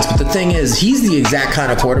Carson Wentz, but the thing is, he's the exact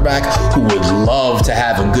kind of quarterback who would love to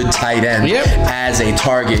have a good tight end as a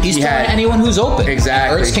target. He's throwing anyone who's open.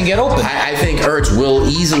 Exactly. Ertz can get open. I think Ertz will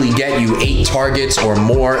easily get you 8 targets or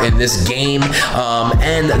more in this game.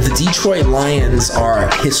 And the Detroit Lions are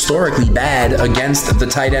historically bad against the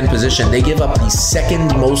tight end position. They give up the second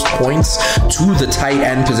most points to the tight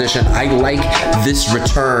end position. I like this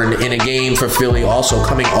return in a game for Philly, also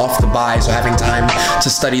coming off the bye, so having time to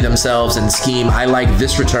study themselves and scheme. I like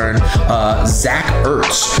this return. Zach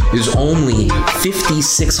Ertz is only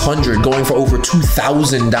 $5,600, going for over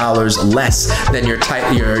 $2,000 less than your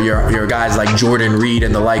guys like Jordan Reed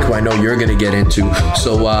and the like, who I know you're going to get into.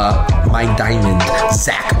 So my diamond,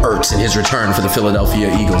 Zach Ertz, in his return for the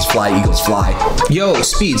Philadelphia Eagles. Fly, Eagles, fly. Yo,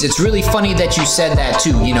 Speeds, it's really funny that you said that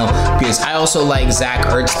too, because I also like Zach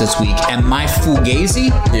Ertz this week, and my Fugazi,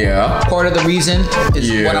 part of the reason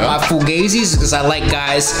is one of my Fugazis is because I like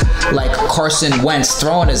guys like Carson Wentz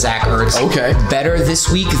throwing to Zach Ertz better this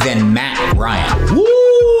week than Matt Ryan. Woo!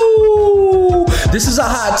 This is a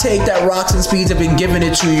hot take that Rocks and Speeds have been giving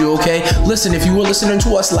it to you, okay? Listen, if you were listening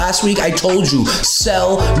to us last week, I told you,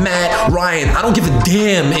 sell Matt Ryan. I don't give a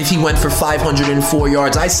damn if he went for 504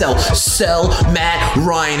 yards. I sell Matt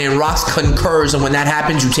Ryan, and Rocks concurs, and when that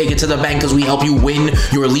happens, you take it to the bank because we help you win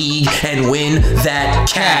your league and win that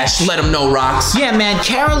cash. Let them know, Rocks. Yeah, man,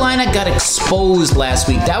 Carolina got exposed last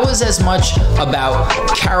week. That was as much about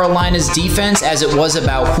Carolina's defense as it was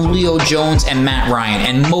about Julio Jones and Matt Ryan,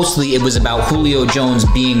 and mostly it was about Julio Jones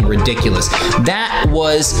being ridiculous. That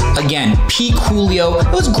was, again, peak Julio.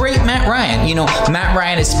 It was great Matt Ryan. Matt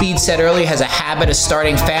Ryan, as Speed said earlier, has a habit of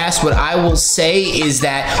starting fast. What I will say is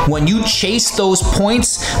that when you chase those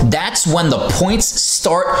points, that's when the points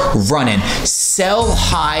start running. Sell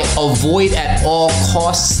high, avoid at all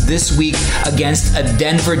costs this week against a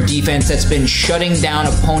Denver defense that's been shutting down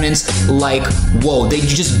opponents like whoa. They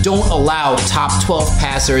just don't allow top 12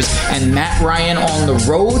 passers, and Matt Ryan on the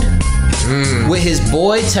road with his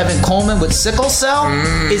boy Tevin Coleman with sickle cell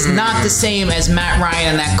is not the same as Matt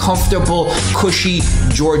Ryan in that comfortable, cushy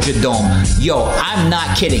Georgia Dome. Yo, I'm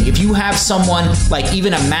not kidding. If you have someone like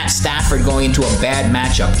even a Matt Stafford going into a bad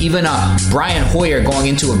matchup, even a Brian Hoyer going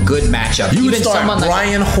into a good matchup, you even would start someone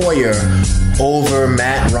Brian Hoyer over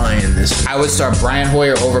Matt Ryan this week. I would start Brian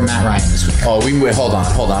Hoyer over Matt Ryan this week. Oh,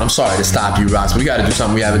 hold on. I'm sorry to stop you, Rocks, but we got to do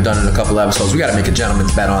something we haven't done in a couple episodes. We got to make a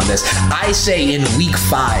gentleman's bet on this. I say in Week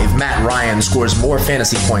 5, Matt Ryan scores more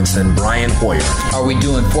fantasy points than Brian Hoyer. Are we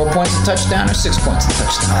doing 4 points a touchdown or 6 points a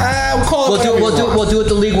touchdown? We'll do it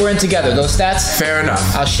the league we're in together. Those stats? Fair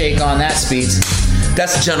enough. I'll shake on that, Speeds.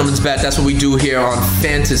 That's a gentleman's bet. That's what we do here on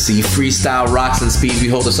Fantasy Freestyle Rocks and Speed. We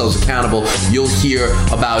hold ourselves accountable. You'll hear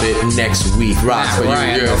about it next week. Rocks, Matt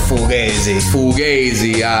Ryan,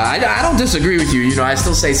 Fugazi. I don't disagree with you. I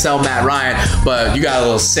still say sell Matt Ryan, but you got a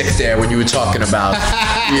little sick there when you were talking about,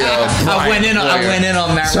 I went in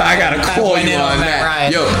on Matt Ryan. So I got to call you on that.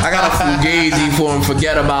 Ryan. Yo, I got a Fugazi for him.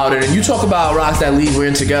 Forget about it. And you talk about Rocks, that league we're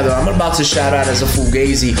in together. I'm about to shout out as a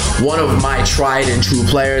Fugazi one of my tried and true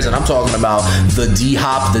players, and I'm talking about the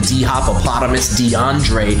D-Hop, the D-Hopopotamus,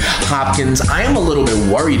 DeAndre Hopkins. I am a little bit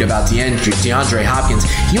worried about DeAndre Hopkins.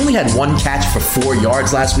 He only had 1 catch for 4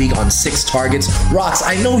 yards last week on 6 targets. Rox,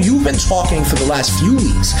 I know you've been talking for the last few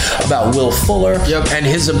weeks about Will Fuller and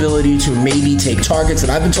his ability to maybe take targets,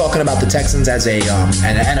 and I've been talking about the Texans as an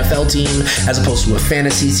NFL team as opposed to a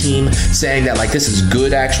fantasy team, saying that like this is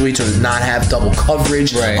good actually to not have double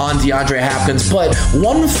coverage on DeAndre Hopkins. But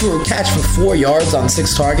 1 catch for 4 yards on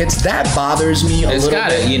 6 targets, that bothers me a little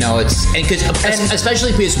bit. You know,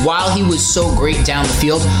 especially because while he was so great down the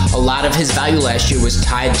field, a lot of his value last year was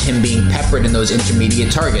tied to him being peppered in those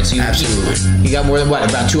intermediate targets. Absolutely. He got more than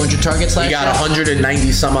around 200 targets last year? He got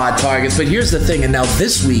 190 some odd targets. But here's the thing, and now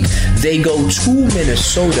this week they go to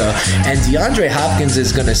Minnesota, and DeAndre Hopkins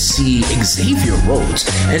is going to see Xavier Rhodes.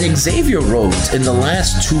 And Xavier Rhodes in the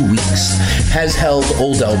last 2 weeks has held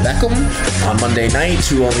Odell Beckham on Monday night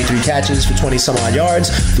to only 3 catches for 20 some odd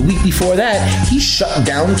yards. The week before that, he shut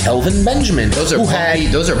down Kelvin Benjamin. Those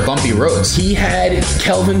are bumpy roads. He had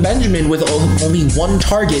Kelvin Benjamin with only 1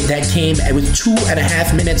 target that came with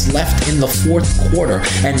 2.5 minutes left in the 4th quarter.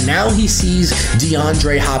 And now he sees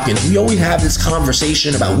DeAndre Hopkins. We always have this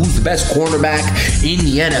conversation about who's the best cornerback in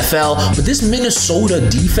the NFL, but this Minnesota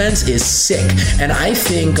defense is sick. And I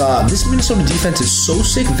think this Minnesota defense is so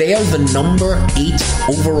sick, they are the number 8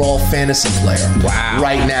 overall fantasy player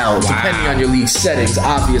right now, depending on your league settings,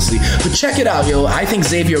 obviously. But check it out, yo. I think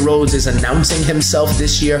Xavier Rhodes is announcing himself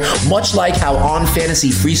this year, much like how on Fantasy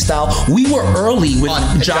Freestyle, we were early with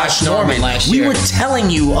Josh Norman last year. We were telling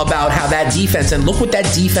you about how that defense, and look what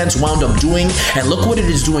that defense wound up doing, and look what it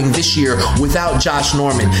is doing this year without Josh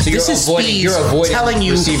Norman. So this is you're avoiding telling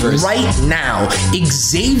you receivers right now,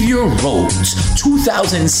 Xavier Rhodes,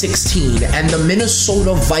 2016, and the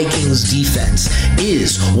Minnesota Vikings defense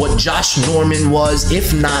is what Josh Norman was,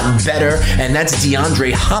 if not better, and that's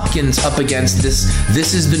DeAndre Hopkins up against this.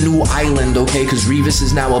 This is the new island, okay, because Revis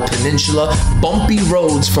is now a peninsula. Bumpy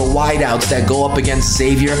roads for wideouts that go up against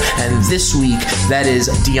Xavier, and this week, that is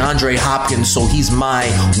DeAndre Hopkins, so he's my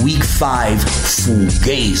week 5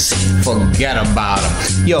 Fugazi. Forget about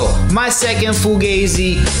him. Yo, my second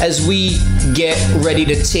Fugazi, as we get ready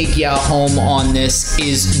to take y'all home on this,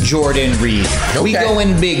 is Jordan Reed. Okay. We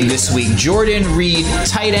going big this week. Jordan Reed,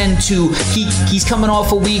 tight end 2. He's coming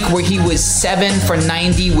off a week where he was 7 for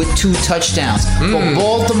 90 with 2 touchdowns. But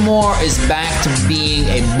Baltimore is back to being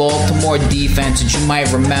a Baltimore defense that you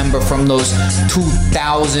might remember from those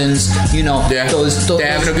 2000s, you know, those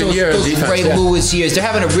Ray Lewis years. They're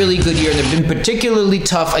having a really good year. They've been particularly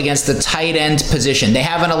tough against the tight end position. They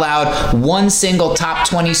haven't allowed one single top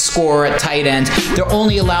 20 scorer at tight end. They're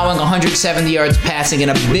only allowing 170 yards passing,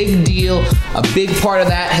 and a big part of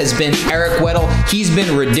that has been Eric Weddle. He's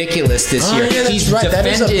been ridiculous this year. Yeah, that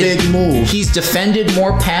is a big move. He's defended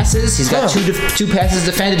more passes. He's got two passes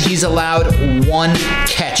defended. He's allowed 1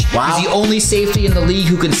 catch. Wow. He's the only safety in the league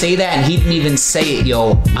who can say that, and he didn't even say it,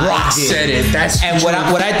 yo. Rock said it. That's and what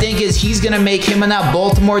I think is he's going to make him and that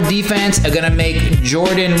Baltimore defense are going to make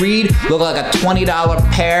Jordan Reed look like a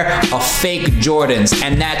 $20 pair of fake Jordans,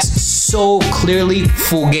 and that's so clearly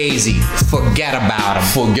Fugazi. Forget about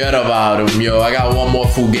him. Forget about him, yo. I got one more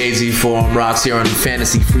Fugazi for him, Rocks, here on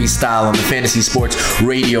Fantasy Freestyle on the Fantasy Sports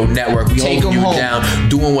Radio Network. We holding you down,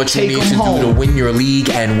 doing what you need to do to win your league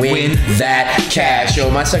and win that cash. Yo,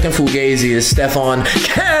 my second Fugazi is Stephon.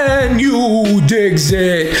 Can you digs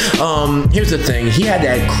it? Here's the thing. He had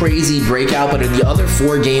that crazy breakout, but in the other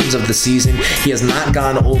 4 games of the season, he has not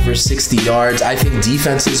gone over 60 yards. I think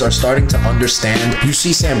defenses are starting to understand. You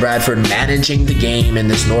see Sam Bradford managing the game in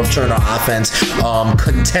this North Turner offense,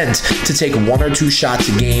 content to take 1 or 2 shots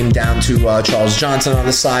a game down to Charles Johnson on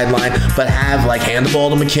the sideline, but hand the ball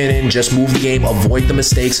to McKinnon, just move the game, avoid the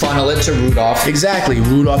mistakes. Funnel it to Rudolph. Exactly.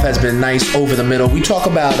 Rudolph has been nice over the middle. We talk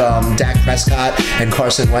about Dak Prescott and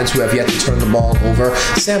Carson Wentz, who have yet to turn the ball over.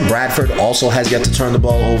 Sam Bradford also has yet to turn the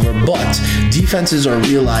ball over, but defenses are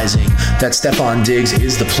realizing that Stephon Diggs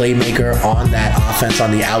is the playmaker on that offense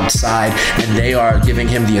on the outside, and they are giving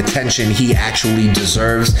him the attention he actually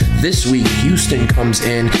deserves. This week, Houston comes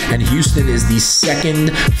in, and Houston is the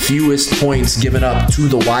 2nd fewest points given up to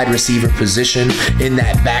the wide receiver position in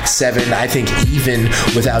that back 7. I think even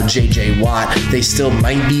without J.J. Watt, they still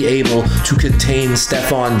might be able to contain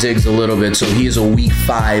Stephon Diggs a little bit, so he is a week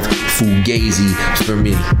 5 Fugazi for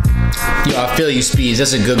me. Yo, I feel you, Speeds.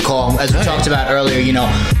 That's a good call. As we talked about earlier, you know,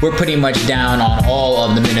 we're pretty much down on all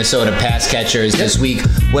of the Minnesota pass catchers this week.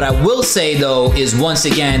 What I will say, though, is once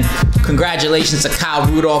again, congratulations to Kyle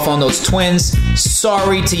Rudolph on those Twins.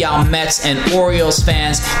 Sorry to y'all Mets and Orioles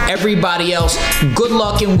fans. Everybody else, good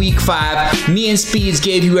luck in Week 5. Me and Speeds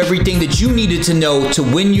gave you everything that you needed to know to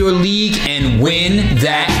win your league and win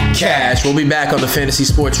that cash. We'll be back on the Fantasy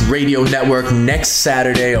Sports Radio Network next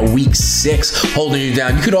Saturday, Week 6, holding you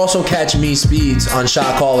down. You could also catch me, Speeds, on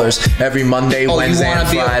Shot Callers every Monday, Wednesday, and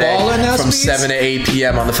Friday from 7 to 8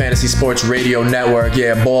 p.m. on the Fantasy Sports Radio Network.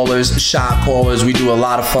 Yeah, Ballers, Shot Callers. We do a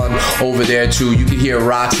lot of fun over there, too. You can hear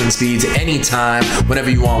Rocks and Speeds anytime, whenever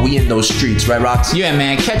you want. We in those streets, right, Rocks? Yeah,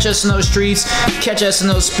 man. Catch us in those streets. Catch us in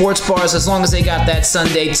those sports bars as long as they got that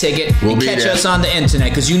Sunday ticket. We'll be catch there. us on the internet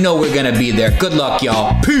because you know we're going to be there. Good luck,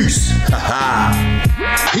 y'all. Peace.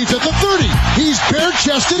 He's at the 30. He's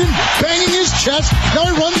bare-chested and banging his chest. Now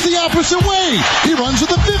he runs the opposite way. He runs to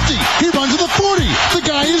the 50. He runs to the 40. The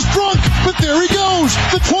guy is drunk, but there he goes.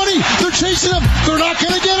 The 20. They're chasing him. They're not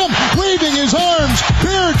going to get him. Waving his arms,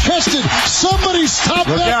 bare-chested. Somebody stop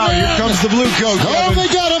that man. Here comes the blue coat. Oh, they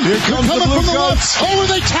got him. Here comes They're the coming blue from the coat. left. Oh, and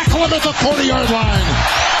they tackle him at the 40-yard line.